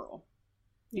 that was cruel.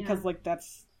 Because, like,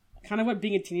 that's kind of what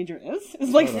being a teenager is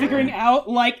like, figuring out,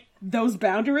 like, those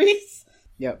boundaries.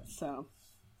 Yep. So,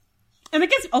 and I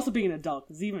guess also being an adult,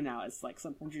 because even now it's like,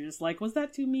 sometimes you're just like, was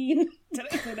that too mean? Did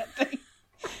I say that thing?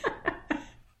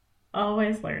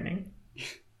 Always learning.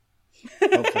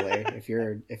 Hopefully, if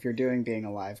you're doing being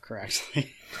alive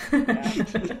correctly.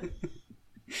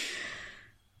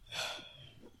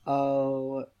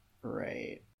 All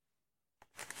right.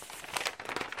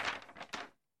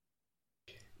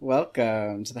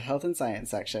 Welcome to the health and science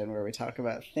section, where we talk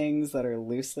about things that are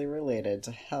loosely related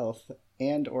to health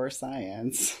and or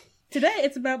science. Today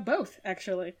it's about both,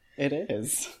 actually. It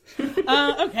is.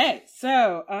 Okay,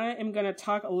 so I am going to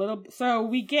talk a little. So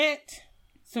we get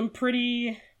some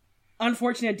pretty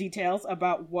unfortunate details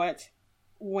about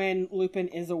when Lupin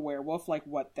is a werewolf, like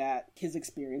his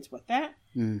experience with that,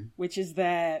 which is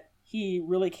that he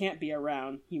really can't be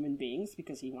around human beings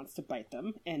because he wants to bite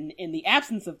them. And in the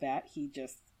absence of that, he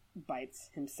just bites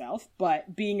himself.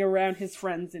 But being around his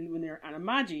friends and when they're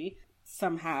animagi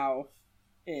somehow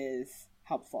is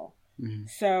helpful. Mm-hmm.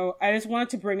 So I just wanted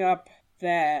to bring up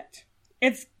that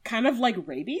it's kind of like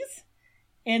rabies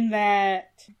in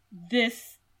that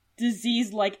this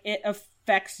disease, like, it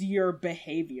affects your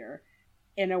behavior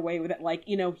in a way that, like,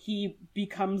 you know, he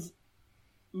becomes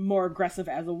more aggressive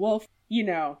as a wolf. You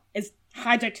know, it's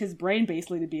hijacked his brain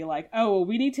basically to be like, oh, well,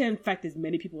 we need to infect as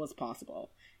many people as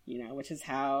possible, you know, which is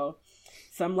how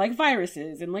some, like,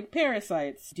 viruses and, like,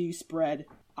 parasites do spread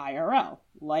IRL,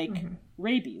 like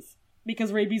rabies.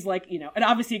 Because rabies, like, you know, and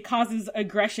obviously it causes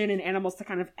aggression in animals to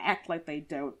kind of act like they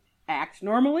don't act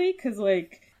normally, because,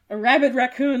 like, a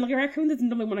raccoon doesn't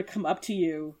really want to come up to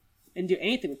you and do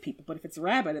anything with people, but if it's a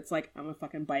rabbit, it's like, I'm gonna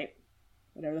fucking bite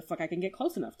whatever the fuck I can get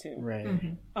close enough to. Right.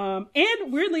 Mm-hmm.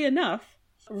 And weirdly enough,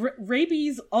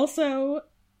 rabies also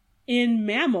in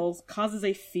mammals causes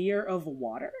a fear of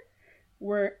water,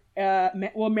 where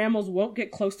mammals won't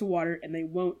get close to water and they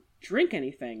won't drink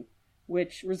anything,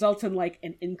 which results in, like,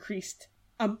 an increased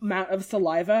amount of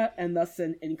saliva and thus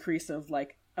an increase of,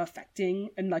 like, infecting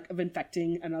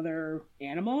another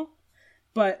animal.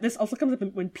 But this also comes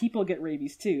up when people get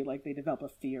rabies too, like, they develop a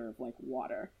fear of, like,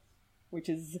 water, which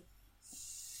is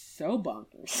so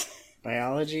bonkers.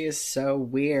 Biology is so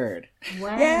weird.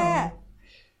 Wow. Yeah.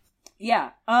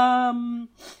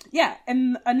 Yeah,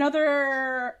 and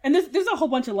there's a whole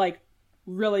bunch of, like,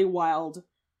 really wild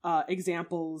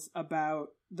examples about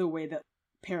the way that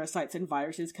parasites and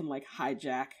viruses can, like,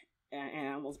 hijack an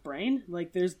animal's brain.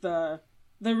 Like, there's the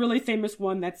really famous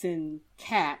one that's in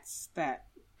cats that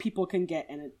people can get,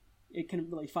 and it can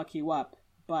really fuck you up.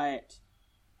 But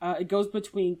it goes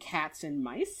between cats and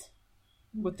mice,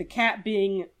 with the cat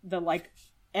being the, like,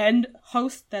 end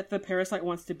host that the parasite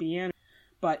wants to be in.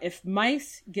 But if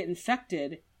mice get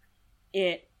infected,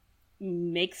 it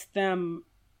makes them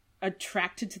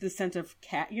attracted to the scent of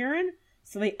cat urine,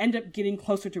 so they end up getting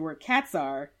closer to where cats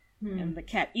are, and the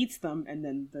cat eats them, and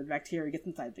then the bacteria gets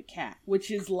inside the cat,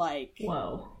 which is like...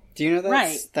 Whoa. Do you know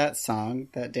that song,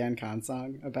 that Dan Kahn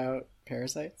song about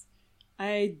parasites?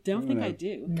 I don't think I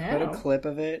do. No. Put a clip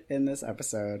of it in this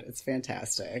episode. It's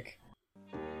fantastic.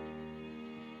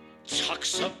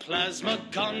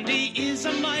 Toxoplasma gondii is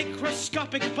a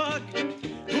microscopic bug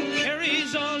who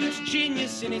carries all its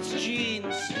genius in its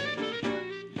genes.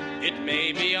 It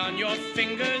may be on your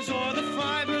fingers or the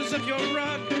fibers of your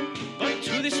rug, but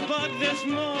to this bug there's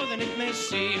more than it may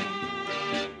seem.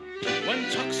 When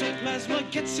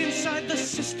toxoplasma gets inside the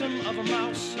system of a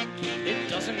mouse, it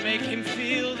doesn't make him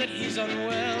feel that he's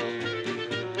unwell.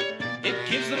 It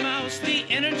gives the mouse the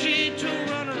energy to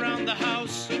run around the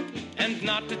house and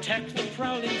not detect the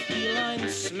prowling feline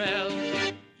smell.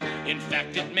 In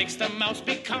fact, it makes the mouse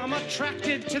become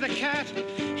attracted to the cat.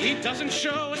 He doesn't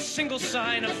show a single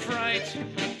sign of fright.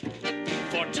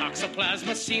 For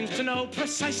toxoplasma seems to know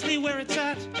precisely where it's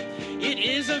at. It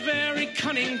is a very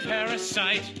cunning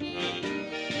parasite.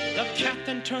 The cat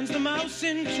then turns the mouse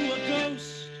into a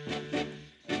ghost,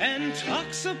 and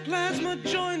toxoplasma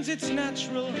joins its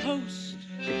natural host,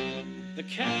 the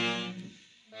cat.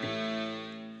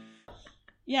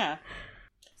 Yeah.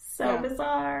 So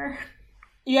bizarre.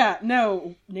 Yeah,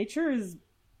 no, nature is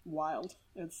wild.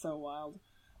 It's so wild.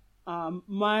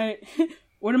 My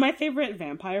one of my favorite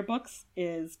vampire books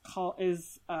is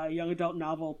a young adult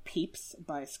novel Peeps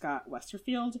by Scott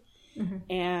Westerfield. Mm-hmm.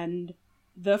 And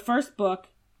the first book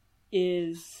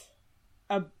is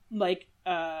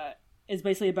is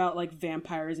basically about like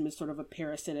vampirism as sort of a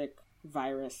parasitic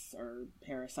virus or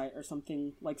parasite or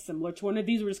something like similar to one of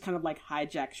these, where it just kind of like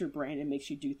hijacks your brain and makes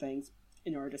you do things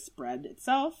in order to spread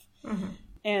itself. Mm-hmm.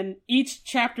 And each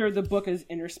chapter of the book is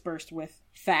interspersed with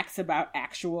facts about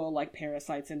actual like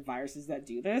parasites and viruses that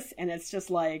do this, and it's just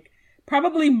like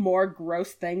probably more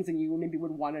gross things than you maybe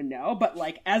would want to know, but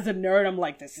like as a nerd I'm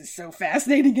like, this is so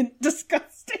fascinating and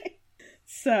disgusting.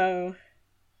 So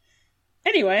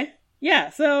anyway,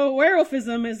 yeah, so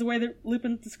werewolfism is the way that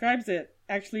Lupin describes it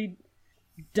actually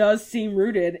does seem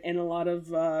rooted in a lot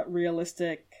of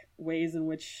realistic ways in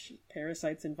which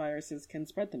parasites and viruses can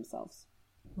spread themselves.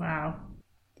 Wow.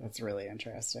 That's really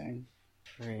interesting.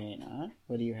 Prerna,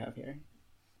 what do you have here?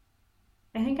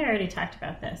 I think I already talked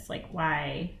about this, like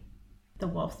why the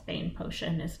Wolfsbane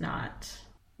potion is not,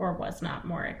 or was not,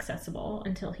 more accessible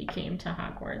until he came to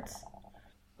Hogwarts.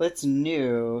 It's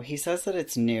new. He says that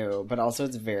it's new, but also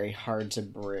it's very hard to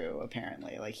brew,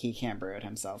 apparently. Like, he can't brew it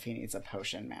himself. He needs a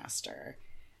potion master.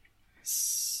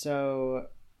 So,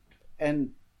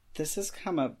 and this has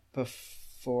come up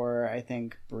before, I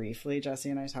think, briefly,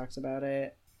 Jesse and I talked about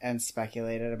it and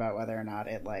speculated about whether or not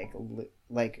it,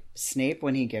 like Snape,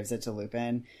 when he gives it to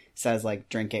Lupin, says, like,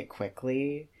 drink it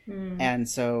quickly. And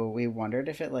so we wondered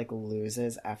if it, like,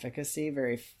 loses efficacy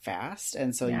very fast,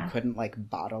 and so you couldn't, like,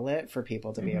 bottle it for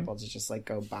people to be able to just, like,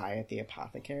 go buy at the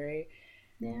apothecary.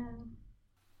 Yeah.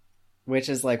 Which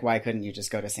is, like, why couldn't you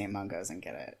just go to St. Mungo's and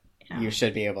get it? Yeah. You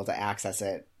should be able to access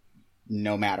it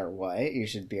no matter what. You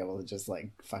should be able to just,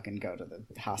 like, fucking go to the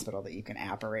hospital that you can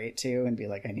apparate to and be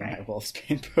like, I need my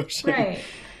Wolfsbane potion. Right.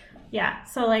 Yeah.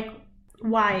 So, like,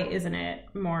 why isn't it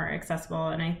more accessible?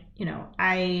 And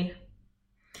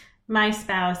my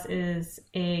spouse is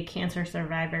a cancer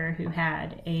survivor who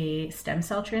had a stem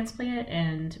cell transplant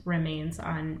and remains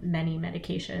on many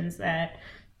medications that,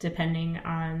 depending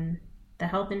on the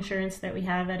health insurance that we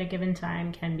have at a given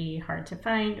time, can be hard to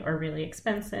find or really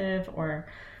expensive or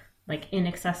like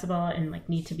inaccessible and like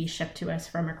need to be shipped to us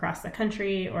from across the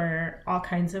country or all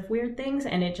kinds of weird things.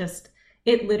 And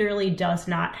it literally does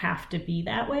not have to be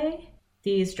that way.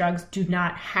 These drugs do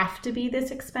not have to be this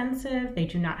expensive. They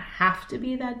do not have to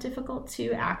be that difficult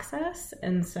to access.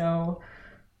 And so,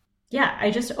 yeah, I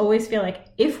just always feel like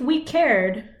if we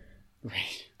cared,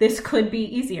 this could be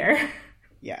easier.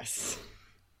 Yes.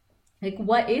 Like,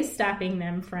 what is stopping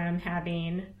them from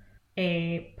having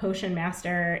a potion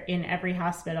master in every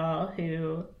hospital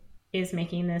who is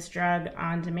making this drug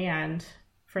on demand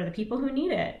for the people who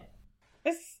need it?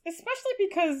 Especially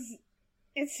because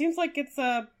it seems like it's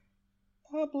a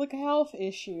public health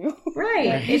issue.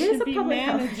 Right. It is a public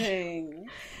health issue.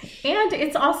 And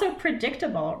it's also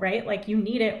predictable, right? Like, you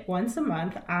need it once a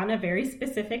month on a very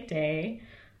specific day.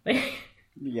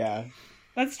 Yeah.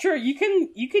 That's true. You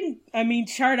can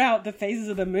chart out the phases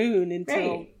of the moon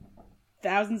until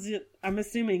I'm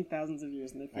assuming thousands of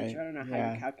years in the future. I don't know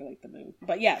how you calculate the moon.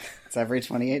 But yes. It's every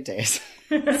 28 days.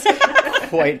 It's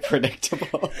quite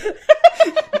predictable.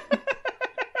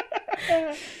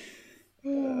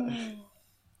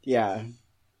 Yeah.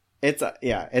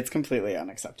 It's completely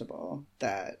unacceptable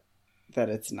that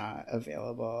it's not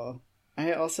available.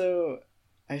 I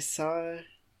saw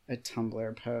a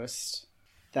Tumblr post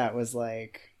that was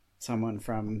like someone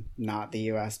from not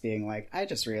the US being like, I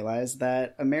just realized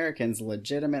that Americans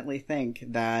legitimately think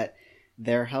that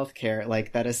their healthcare,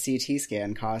 like that a CT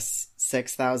scan costs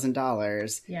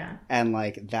 $6,000. Yeah. And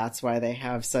like, that's why they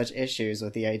have such issues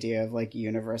with the idea of like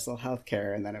universal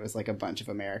healthcare. And then it was like a bunch of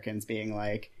Americans being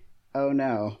like, oh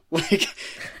no, like,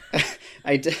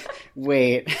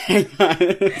 wait, hang on.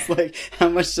 It's like, how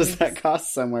much does that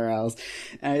cost somewhere else?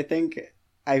 And I think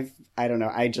I don't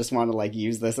know. I just want to like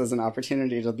use this as an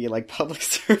opportunity to be like public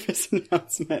service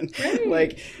announcement. Right.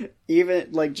 Like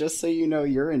even like just so you know,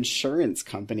 your insurance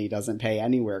company doesn't pay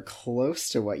anywhere close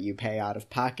to what you pay out of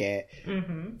pocket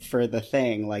for the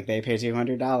thing. Like they pay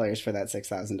 $200 for that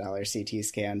 $6,000 CT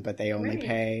scan, but they only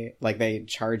pay like they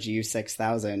charge you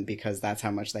 $6,000 because that's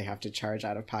how much they have to charge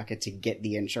out of pocket to get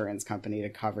the insurance company to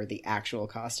cover the actual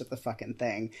cost of the fucking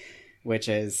thing, which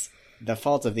is the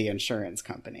fault of the insurance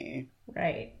company.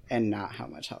 Right. And not how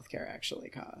much healthcare actually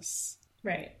costs.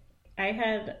 Right. I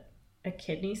had a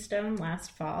kidney stone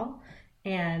last fall,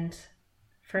 and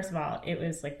first of all, it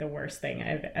was like the worst thing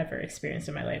I've ever experienced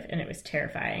in my life, and it was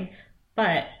terrifying.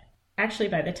 But actually,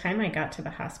 by the time I got to the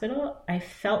hospital, I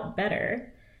felt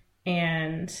better,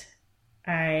 and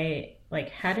I like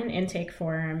had an intake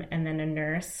form, and then a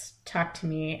nurse talked to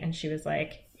me, and she was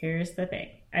like, here's the thing.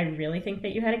 I really think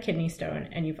that you had a kidney stone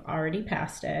and you've already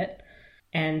passed it.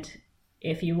 And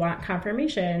if you want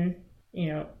confirmation, you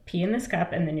know, pee in this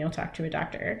cup and then you'll talk to a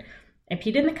doctor. I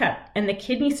peed in the cup and the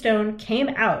kidney stone came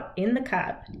out in the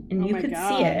cup and you could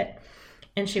see it.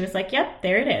 And she was like, yep,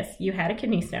 there it is. You had a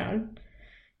kidney stone.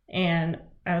 And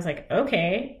I was like,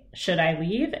 okay, should I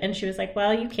leave? And she was like,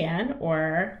 well, you can,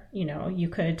 or, you know, you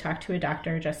could talk to a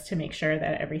doctor just to make sure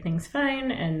that everything's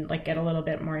fine and like get a little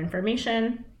bit more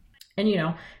information. And, you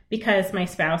know, because my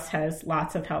spouse has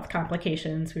lots of health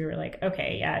complications, we were like,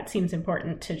 okay, yeah, it seems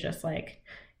important to just like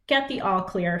get the all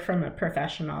clear from a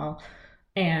professional.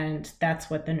 And that's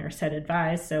what the nurse had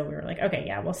advised. So we were like, okay,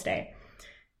 yeah, we'll stay.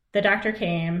 The doctor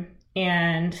came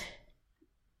and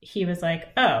he was like,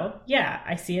 oh, yeah,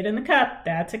 I see it in the cup.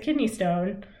 That's a kidney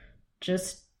stone.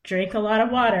 Just drink a lot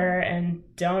of water and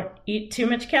don't eat too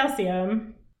much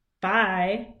calcium.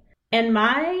 Bye. And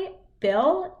my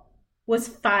bill was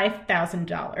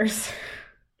 $5,000.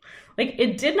 Like,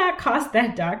 it did not cost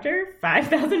that doctor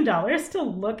 $5,000 to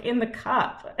look in the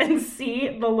cup and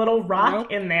see the little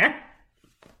rock in there.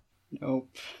 Nope.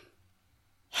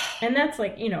 And that's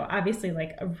like, you know, obviously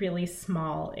like a really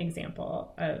small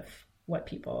example of what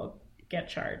people get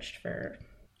charged for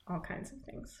all kinds of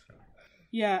things.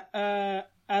 Yeah,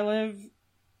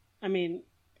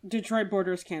 Detroit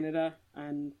borders Canada,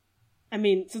 and I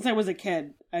mean, since I was a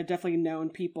kid, I've definitely known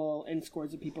people and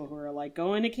scores of people who are like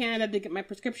going to Canada to get my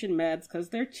prescription meds because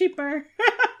they're cheaper.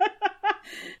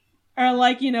 Or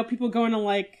like, you know, people going to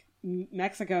like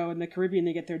Mexico and the Caribbean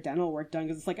to get their dental work done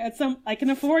because it's like, I can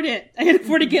afford it. I can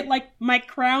afford to get like my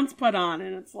crowns put on,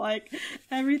 and it's like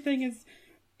everything is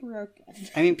broken.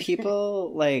 I mean,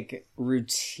 people like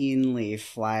routinely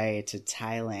fly to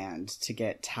Thailand to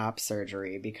get top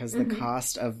surgery because the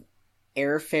cost of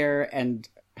airfare and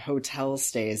hotel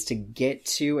stays to get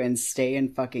to and stay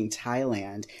in fucking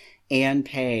Thailand and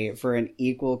pay for an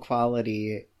equal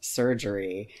quality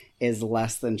surgery is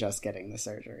less than just getting the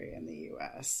surgery in the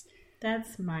US.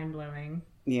 That's mind-blowing.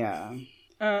 Yeah.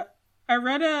 I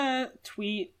read a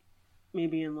tweet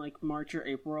maybe in like March or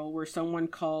April where someone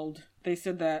they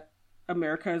said that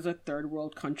America is a third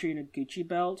world country in a Gucci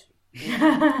belt.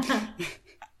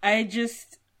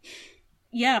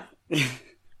 Yeah.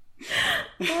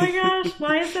 Oh my gosh,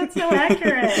 why is that so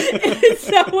accurate? It's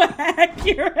so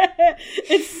accurate.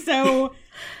 It's so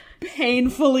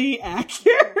painfully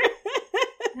accurate.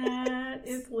 That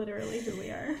is literally who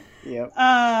we are. Yep.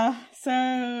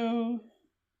 So,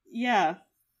 yeah.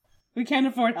 We can't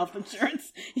afford health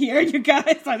insurance here, you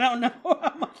guys. I don't know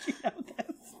how much you know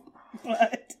this,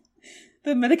 but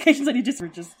the medications I need were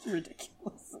just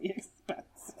ridiculously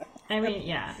expensive. I mean,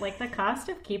 yeah, like the cost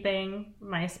of keeping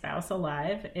my spouse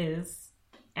alive is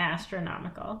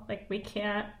astronomical. Like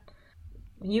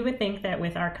you would think that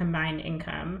with our combined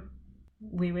income,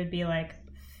 we would be like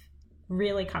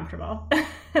really comfortable.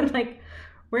 And like,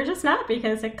 we're just not,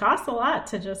 because it costs a lot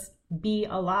to just be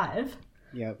alive.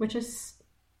 Yep. Which is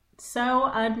so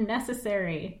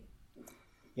unnecessary.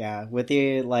 Yeah, with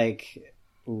the like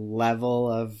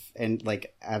level of, and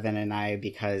like Evan and I,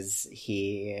 because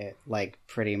he like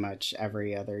pretty much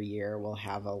every other year will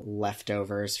have a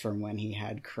leftovers from when he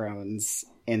had Crohn's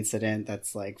incident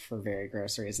that's like for very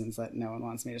gross reasons that no one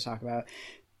wants me to talk about,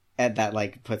 and that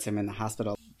like puts him in the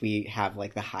hospital. We have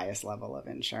like the highest level of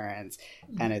insurance,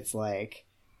 and it's like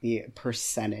the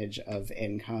percentage of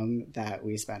income that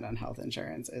we spend on health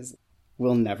insurance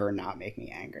will never not make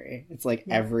me angry. It's like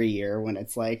every year when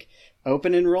it's like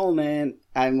open enrollment,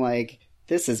 I'm like,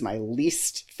 this is my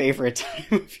least favorite time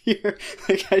of year.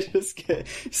 Like, I just get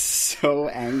so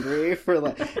angry for,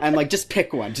 like, I'm like, just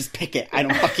pick one, just pick it. I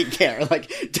don't fucking care. Like,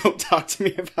 don't talk to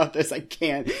me about this. I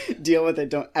can't deal with it.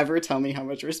 Don't ever tell me how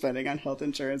much we're spending on health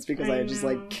insurance, because I just,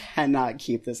 like, cannot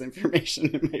keep this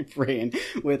information in my brain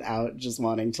without just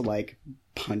wanting to, like,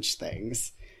 punch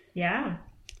things. Yeah.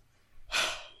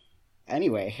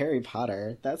 Anyway, Harry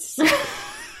Potter, that's...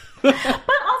 But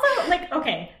also, like,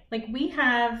 okay, like, we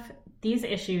have these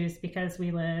issues because we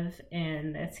live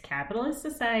in this capitalist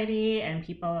society and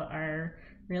people are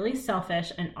really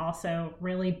selfish and also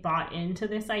really bought into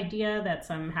this idea that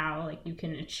somehow, like, you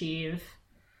can achieve,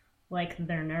 like,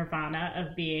 their nirvana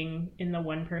of being in the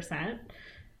 1%.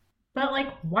 But,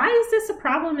 like, why is this a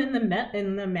problem in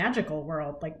the magical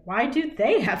world? Like, why do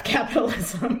they have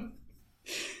capitalism?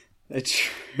 A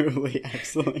truly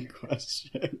excellent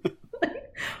question.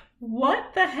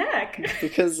 What the heck?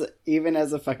 Because even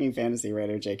as a fucking fantasy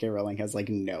writer, J.K. Rowling has, like,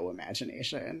 no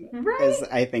imagination. Right. Is,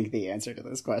 I think, the answer to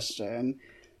this question.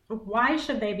 Why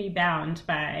should they be bound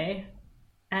by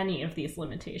any of these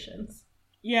limitations?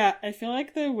 Yeah, I feel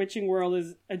like the witching world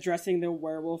is addressing the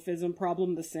werewolfism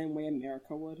problem the same way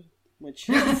America would, which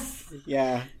is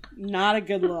Yeah. not a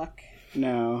good look.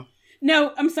 No.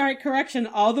 No, I'm sorry, correction.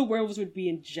 All the werewolves would be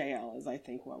in jail, is I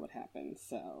think what would happen.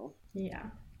 So, Yeah.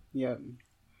 Yep.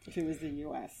 if it was the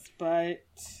U.S. But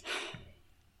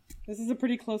this is a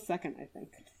pretty close second, I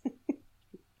think.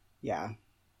 Yeah.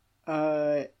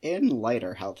 In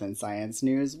lighter health and science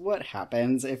news, what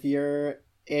happens if you're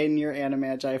in your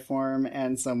Animagi form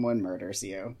and someone murders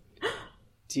you?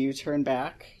 Do you turn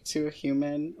back to a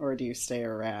human or do you stay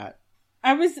a rat?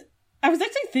 I was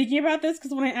actually thinking about this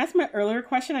because when I asked my earlier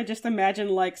question, I just imagined,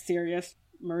 like, Sirius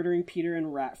murdering Peter in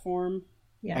rat form.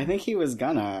 Yeah. I think he was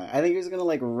gonna,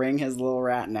 like, wring his little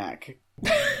rat neck.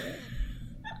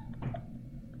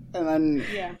 And then,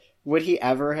 Yeah. would he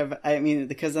ever have, I mean,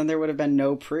 because then there would have been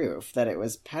no proof that it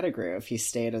was Pettigrew if he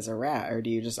stayed as a rat, or do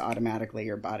you just automatically,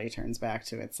 your body turns back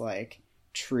to its, like,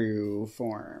 true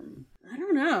form? I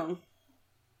don't know.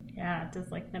 Yeah,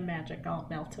 does, like, the magic all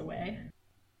melt away?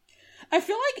 I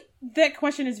feel like that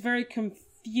question is very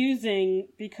confusing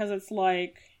because it's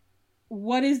like,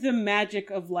 what is the magic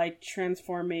of, like,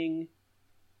 transforming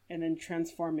and then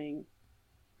transforming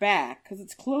back? Because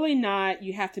it's clearly not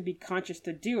you have to be conscious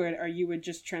to do it, or you would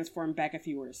just transform back if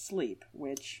you were asleep,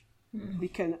 which we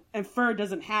can infer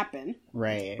doesn't happen.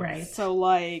 Right. Right. So,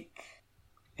 like...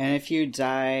 And if you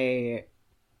die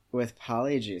with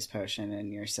Polyjuice Potion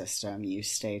in your system, you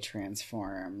stay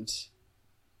transformed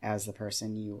as the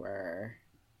person you were.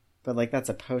 But, like, that's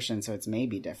a potion, so it's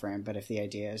maybe different. But if the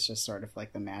idea is just sort of,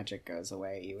 like, the magic goes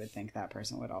away, you would think that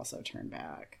person would also turn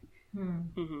back.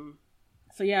 Mm-hmm.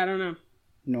 So, yeah, I don't know.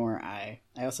 Nor I.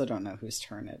 I also don't know whose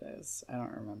turn it is. I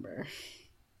don't remember.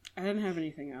 I didn't have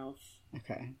anything else.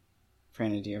 Okay.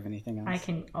 Prerna, do you have anything else? I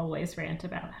can always rant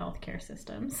about healthcare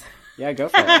systems. Yeah, go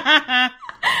for it. I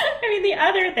mean, the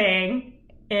other thing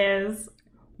is,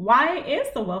 why is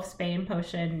the Wolfsbane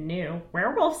potion new?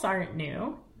 Werewolves aren't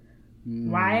new.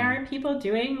 Why aren't people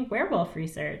doing werewolf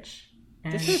research?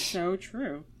 And This is so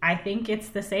true. I think it's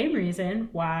the same reason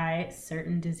why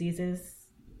certain diseases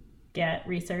get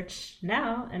research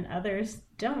now and others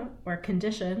don't, or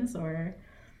conditions or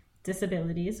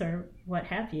disabilities or what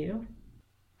have you.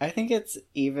 I think it's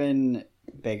even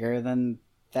bigger than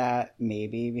that,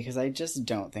 maybe, because I just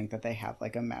don't think that they have,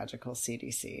 like, a magical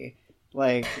CDC.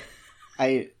 Like,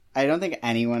 I don't think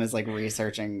anyone is, like,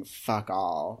 researching fuck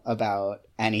all about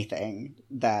anything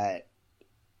that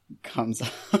comes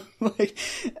up. Like,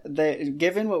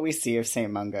 given what we see of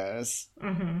St. Mungo's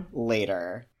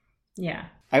later. Yeah.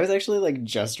 I was actually, like,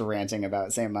 just ranting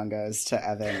about St. Mungo's to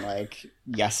Evan, like,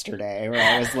 yesterday, where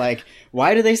I was like,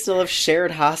 why do they still have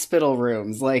shared hospital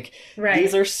rooms? Like,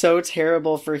 these are so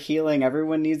terrible for healing.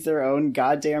 Everyone needs their own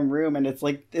goddamn room, and it's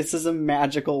like, this is a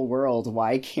magical world.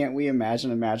 Why can't we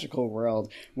imagine a magical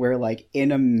world where, like,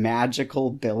 in a magical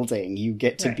building, you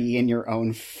get to be in your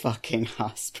own fucking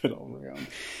hospital room?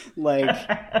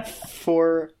 Like,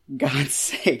 for God's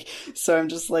sake. So I'm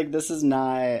just like, this is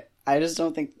not... I just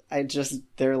don't think,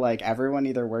 they're like, everyone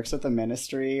either works at the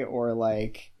ministry or,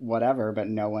 like, whatever, but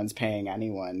no one's paying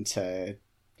anyone to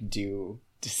do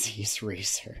disease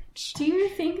research. Do you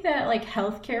think that, like,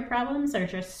 healthcare problems are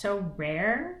just so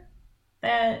rare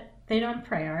that they don't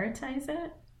prioritize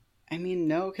it? I mean,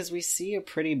 no, because we see a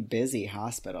pretty busy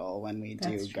hospital when we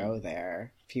That's do true. go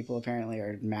there. People apparently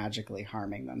are magically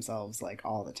harming themselves, like,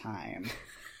 all the time.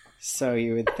 So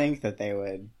you would think that they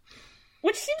would...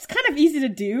 Which seems kind of easy to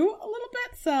do a little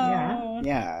bit, so...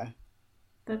 Yeah.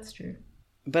 That's true.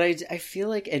 But I feel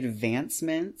like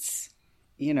advancements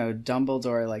you know,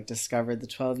 Dumbledore, like, discovered the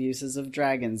 12 uses of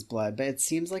dragon's blood, but it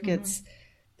seems like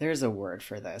there's a word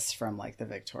for this from, like, the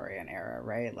Victorian era,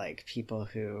 right? Like, people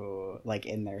who, like,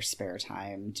 in their spare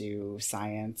time do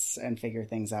science and figure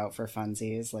things out for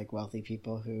funsies, like wealthy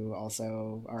people who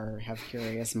also have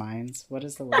curious minds. What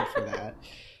is the word for that?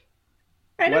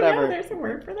 I don't know. There's a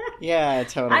word for that. Yeah,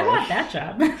 totally. I want that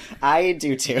job. I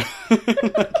do too.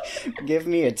 Give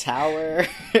me a tower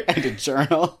and a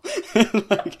journal.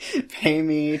 Like, pay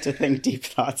me to think deep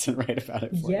thoughts and write about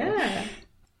it for you.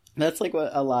 That's like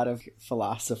what a lot of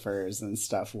philosophers and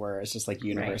stuff were. It's just like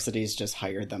universities just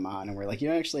hired them on and we're like, you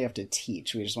don't actually have to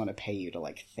teach. We just want to pay you to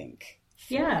like think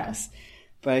for us.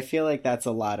 But I feel like that's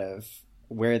a lot of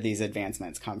where these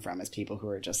advancements come from, is people who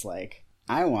are just like,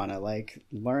 I want to like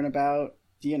learn about,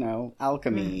 you know,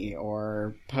 alchemy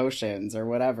or potions or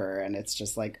whatever, and it's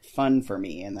just like fun for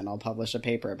me, and then I'll publish a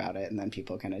paper about it and then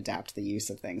people can adapt the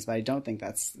use of things. But I don't think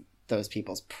that's those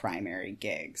people's primary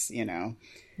gigs, you know?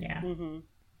 Yeah.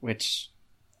 Which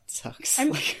sucks. I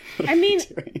I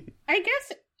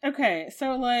guess, okay,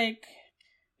 so like,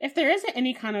 if there isn't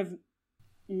any kind of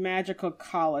magical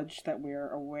college that we're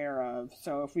aware of,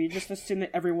 so if we just assume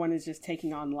that everyone is just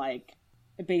taking on like,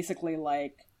 basically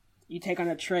like, you take on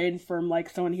a trade from, like,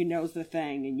 someone who knows the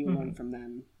thing and you learn from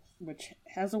them, which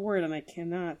has a word and I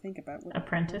cannot think about what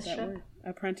apprenticeship. that word.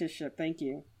 Apprenticeship, thank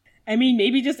you. I mean,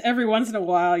 maybe just every once in a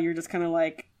while you're just kind of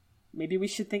like, maybe we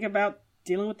should think about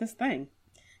dealing with this thing.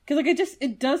 Because, like,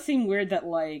 it does seem weird that,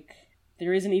 like,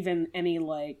 there isn't even any,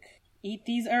 like, eat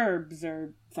these herbs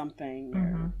or something,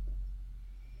 or,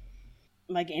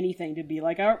 like, anything to be,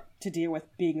 like, to deal with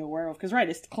being a werewolf. Because, right,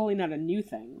 it's clearly not a new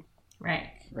thing.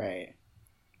 Right.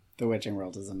 The witching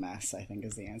world is a mess, I think,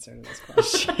 is the answer to this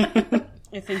question.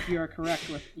 I think you're correct.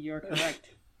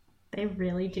 They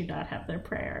really do not have their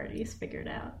priorities figured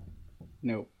out.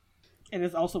 Nope. And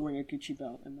it's also wearing a Gucci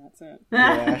belt, and that's it.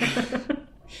 Yeah.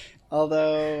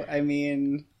 Although, I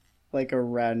mean, like a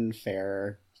Ren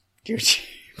Fair Gucci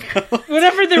belt.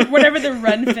 whatever the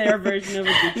Ren Fair version of a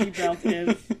Gucci belt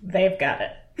is. They've got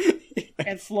it.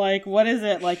 It's like, what is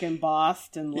it, like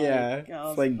embossed and like... Yeah,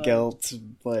 it's like gilt,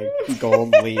 like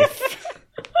gold leaf.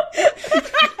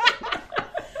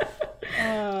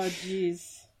 Oh,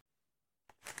 jeez.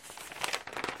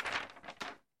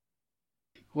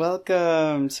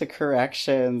 Welcome to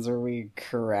Corrections, where we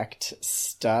correct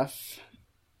stuff.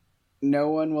 No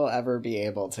one will ever be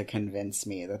able to convince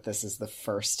me that this is the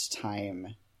first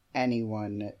time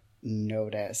anyone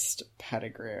noticed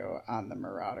Pettigrew on the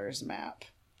Marauders map.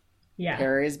 Yeah.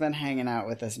 Harry's been hanging out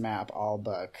with this map all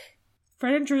book.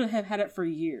 Fred and Drew have had it for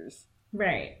years.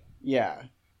 Right. Yeah.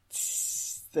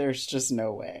 There's just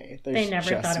no way. They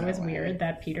never thought it was weird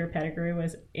that Peter Pettigrew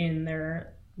was in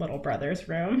their little brother's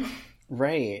room.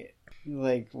 Right.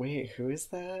 Like, wait, who is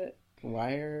that?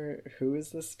 Who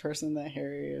is this person that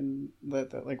Harry and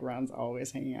that like Ron's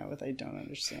always hanging out with? I don't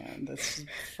understand. That's just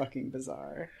fucking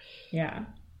bizarre. Yeah.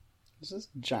 It's just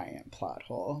a giant plot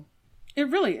hole. It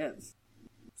really is.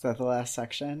 Is that the last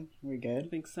section? We good? I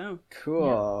think so.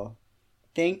 Cool.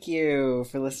 Yeah. Thank you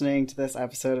for listening to this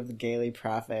episode of The Gaily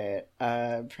Prophet.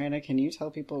 Prerna, can you tell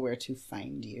people where to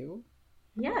find you?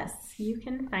 Yes, you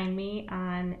can find me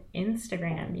on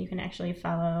Instagram. You can actually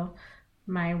follow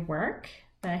my work.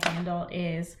 The handle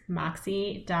is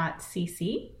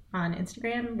moxie.cc on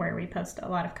Instagram, where we post a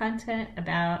lot of content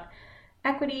about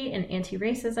equity and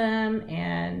anti-racism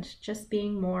and just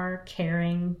being more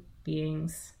caring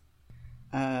beings.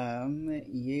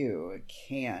 You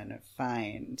can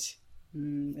find...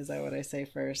 is that what I say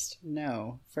first?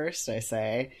 No. First I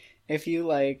say, if you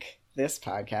like this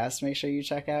podcast, make sure you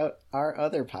check out our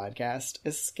other podcast,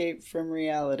 Escape from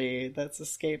Reality. That's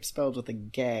escape spelled with a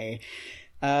gay.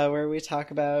 Where we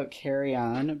talk about Carry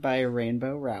On by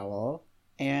Rainbow Rowell.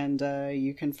 And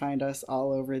you can find us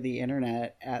all over the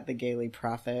internet at The Gaily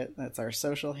Prophet. That's our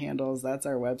social handles. That's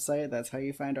our website. That's how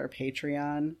you find our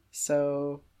Patreon.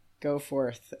 So go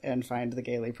forth and find The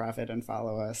Gaily Prophet and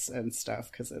follow us and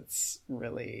stuff, because it's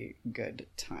really good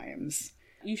times.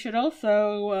 You should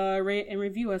also rate and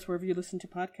review us wherever you listen to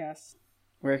podcasts.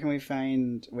 Where can we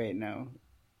find... Wait, no.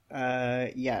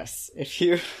 Yes, if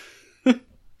you...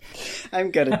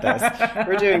 I'm good at this.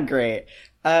 We're doing great.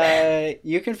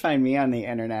 You can find me on the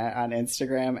internet on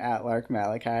Instagram at Lark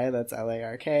Malachi. That's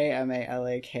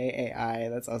LarkMalakai.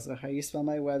 That's also how you spell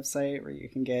my website, where you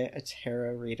can get a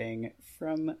tarot reading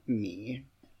from me.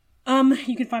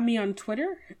 You can find me on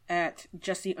Twitter at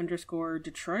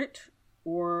Jesse_Detroit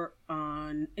or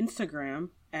on Instagram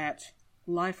at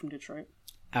Live from Detroit.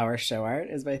 Our show art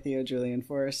is by Theo Julian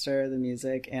Forrester. The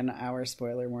music in our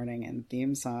spoiler warning and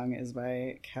theme song is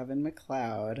by Kevin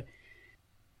MacLeod.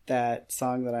 that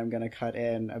song that I'm going to cut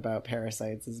in about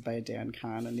parasites is by Dan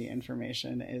Kahn, and the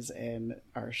information is in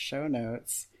our show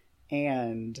notes.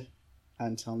 And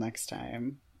until next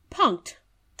time. Punked.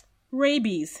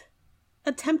 Rabies.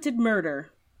 Attempted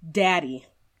murder. Daddy.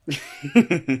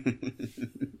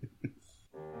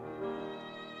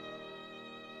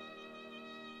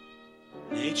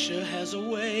 Nature has a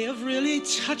way of really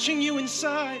touching you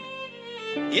inside.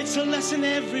 It's a lesson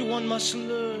everyone must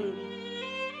learn.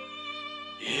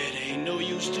 It ain't no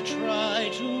use to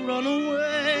try to run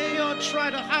away or try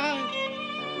to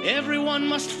hide. Everyone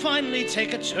must finally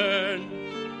take a turn.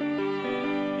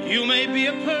 You may be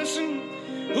a person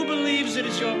who believes it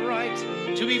is your right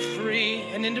to be free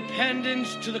and independent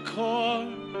to the core.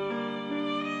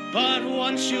 But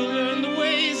once you learn the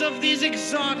ways of these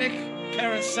exotic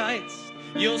parasites,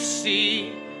 you'll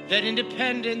see that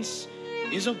independence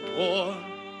is a bore.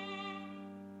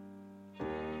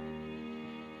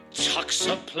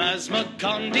 Toxoplasma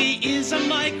gondii is a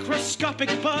microscopic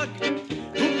bug who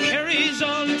carries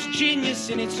all its genius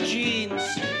in its genes.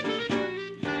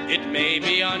 It may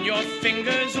be on your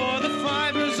fingers or the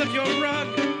fibers of your rug,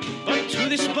 but to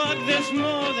this bug there's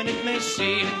more than it may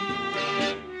seem.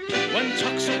 When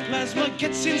toxoplasma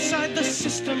gets inside the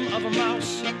system of a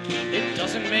mouse, it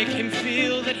doesn't make him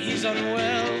feel that he's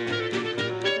unwell.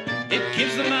 It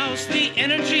gives the mouse the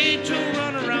energy to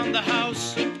run around the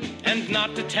house and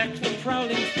not detect the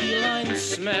prowling feline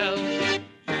smell.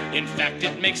 In fact,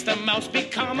 it makes the mouse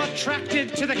become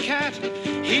attracted to the cat.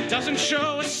 He doesn't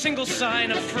show a single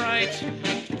sign of fright,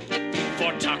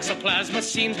 for toxoplasma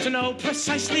seems to know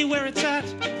precisely where it's at.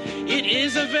 It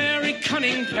is a very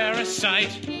cunning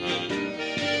parasite.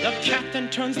 The cat then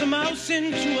turns the mouse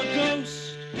into a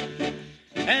ghost,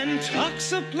 and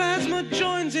toxoplasma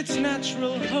joins its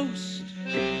natural host,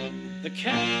 the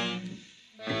cat.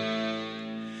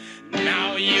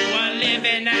 Now you are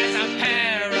living as a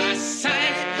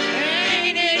parasite.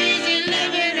 Ain't it easy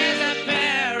living as a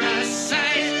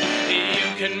parasite?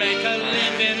 You can make a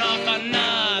living off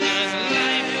another's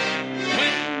life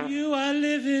when you are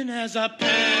living as a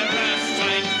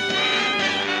parasite.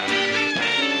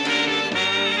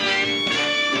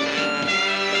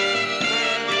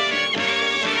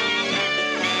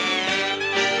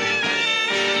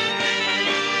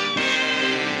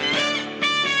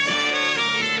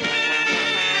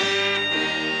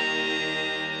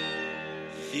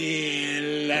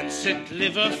 Lancet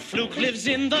liver fluke lives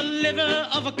in the liver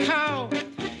of a cow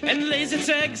and lays its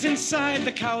eggs inside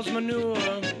the cow's manure.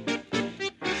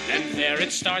 And there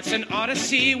it starts an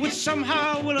odyssey which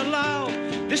somehow will allow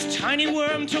this tiny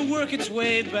worm to work its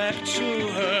way back to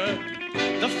her.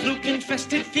 The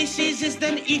fluke-infested feces is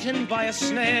then eaten by a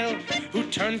snail who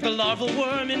turns the larval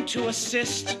worm into a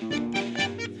cyst,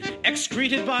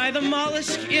 excreted by the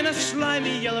mollusk in a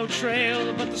slimy yellow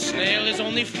trail. But the snail is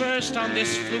only first on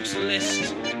this fluke's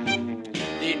list.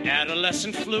 The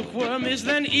adolescent fluke worm is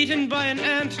then eaten by an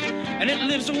ant, and it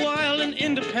lives a while an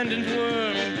independent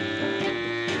worm.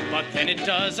 But then it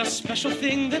does a special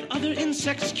thing that other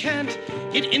insects can't.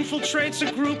 It infiltrates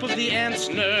a group of the ant's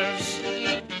nerves.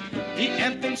 The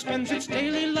ant then spends its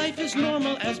daily life as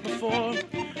normal as before,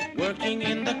 working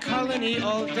in the colony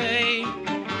all day.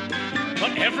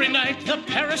 But every night, the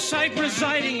parasite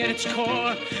residing at its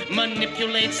core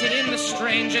manipulates it in the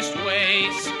strangest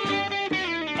ways.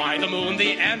 By the moon,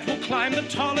 the ant will climb the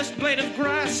tallest blade of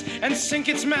grass and sink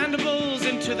its mandibles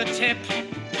into the tip.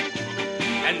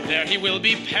 And there he will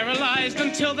be paralyzed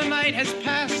until the night has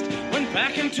passed, when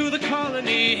back into the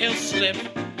colony he'll slip.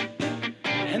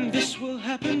 And this will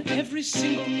happen every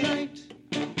single night,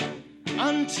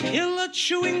 until a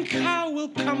chewing cow will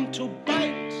come to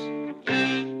bite.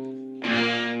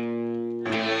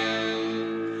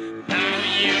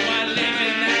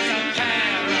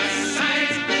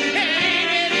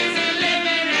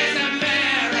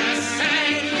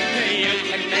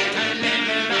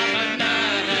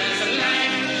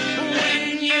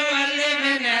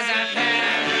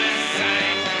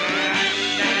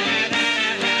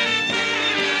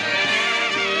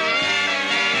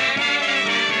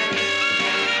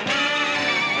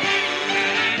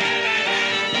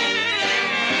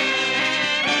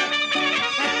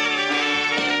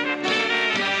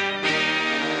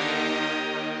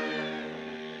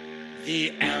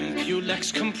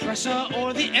 Compressor,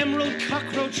 or the emerald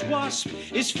cockroach wasp,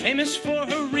 is famous for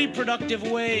her reproductive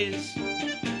ways.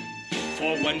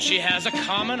 For when she has a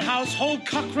common household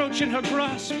cockroach in her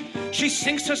grasp, she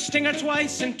sinks her stinger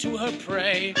twice into her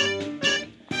prey.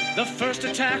 The first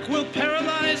attack will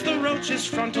paralyze the roach's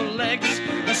frontal legs.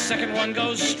 The second one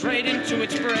goes straight into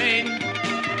its brain.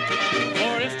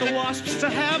 For if if the wasp's to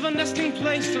have a nesting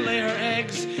place to lay her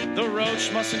eggs, the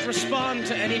roach mustn't respond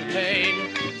to any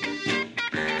pain.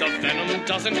 The venom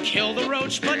doesn't kill the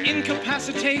roach, but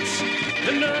incapacitates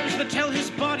the nerves that tell his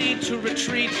body to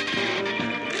retreat.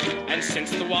 And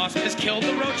since the wasp has killed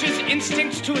the roach's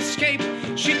instinct to escape,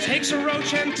 she takes a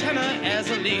roach antenna as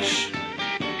a leash.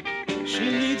 She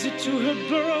leads it to her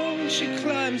burrow, and she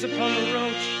climbs upon the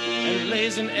roach and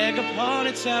lays an egg upon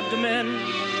its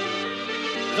abdomen.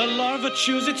 The larva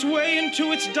chews its way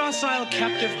into its docile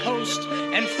captive host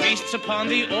and feasts upon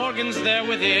the organs there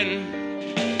within.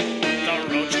 The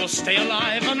roach will stay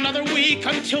alive another week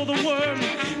until the worm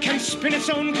can spin its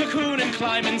own cocoon and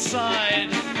climb inside.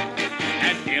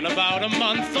 And in about a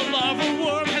month, the larval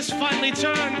worm has finally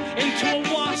turned into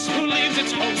a wasp who leaves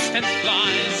its host and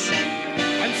flies.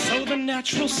 And so the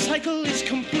natural cycle is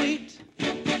complete.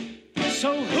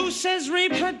 So who says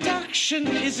reproduction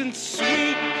isn't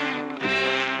sweet?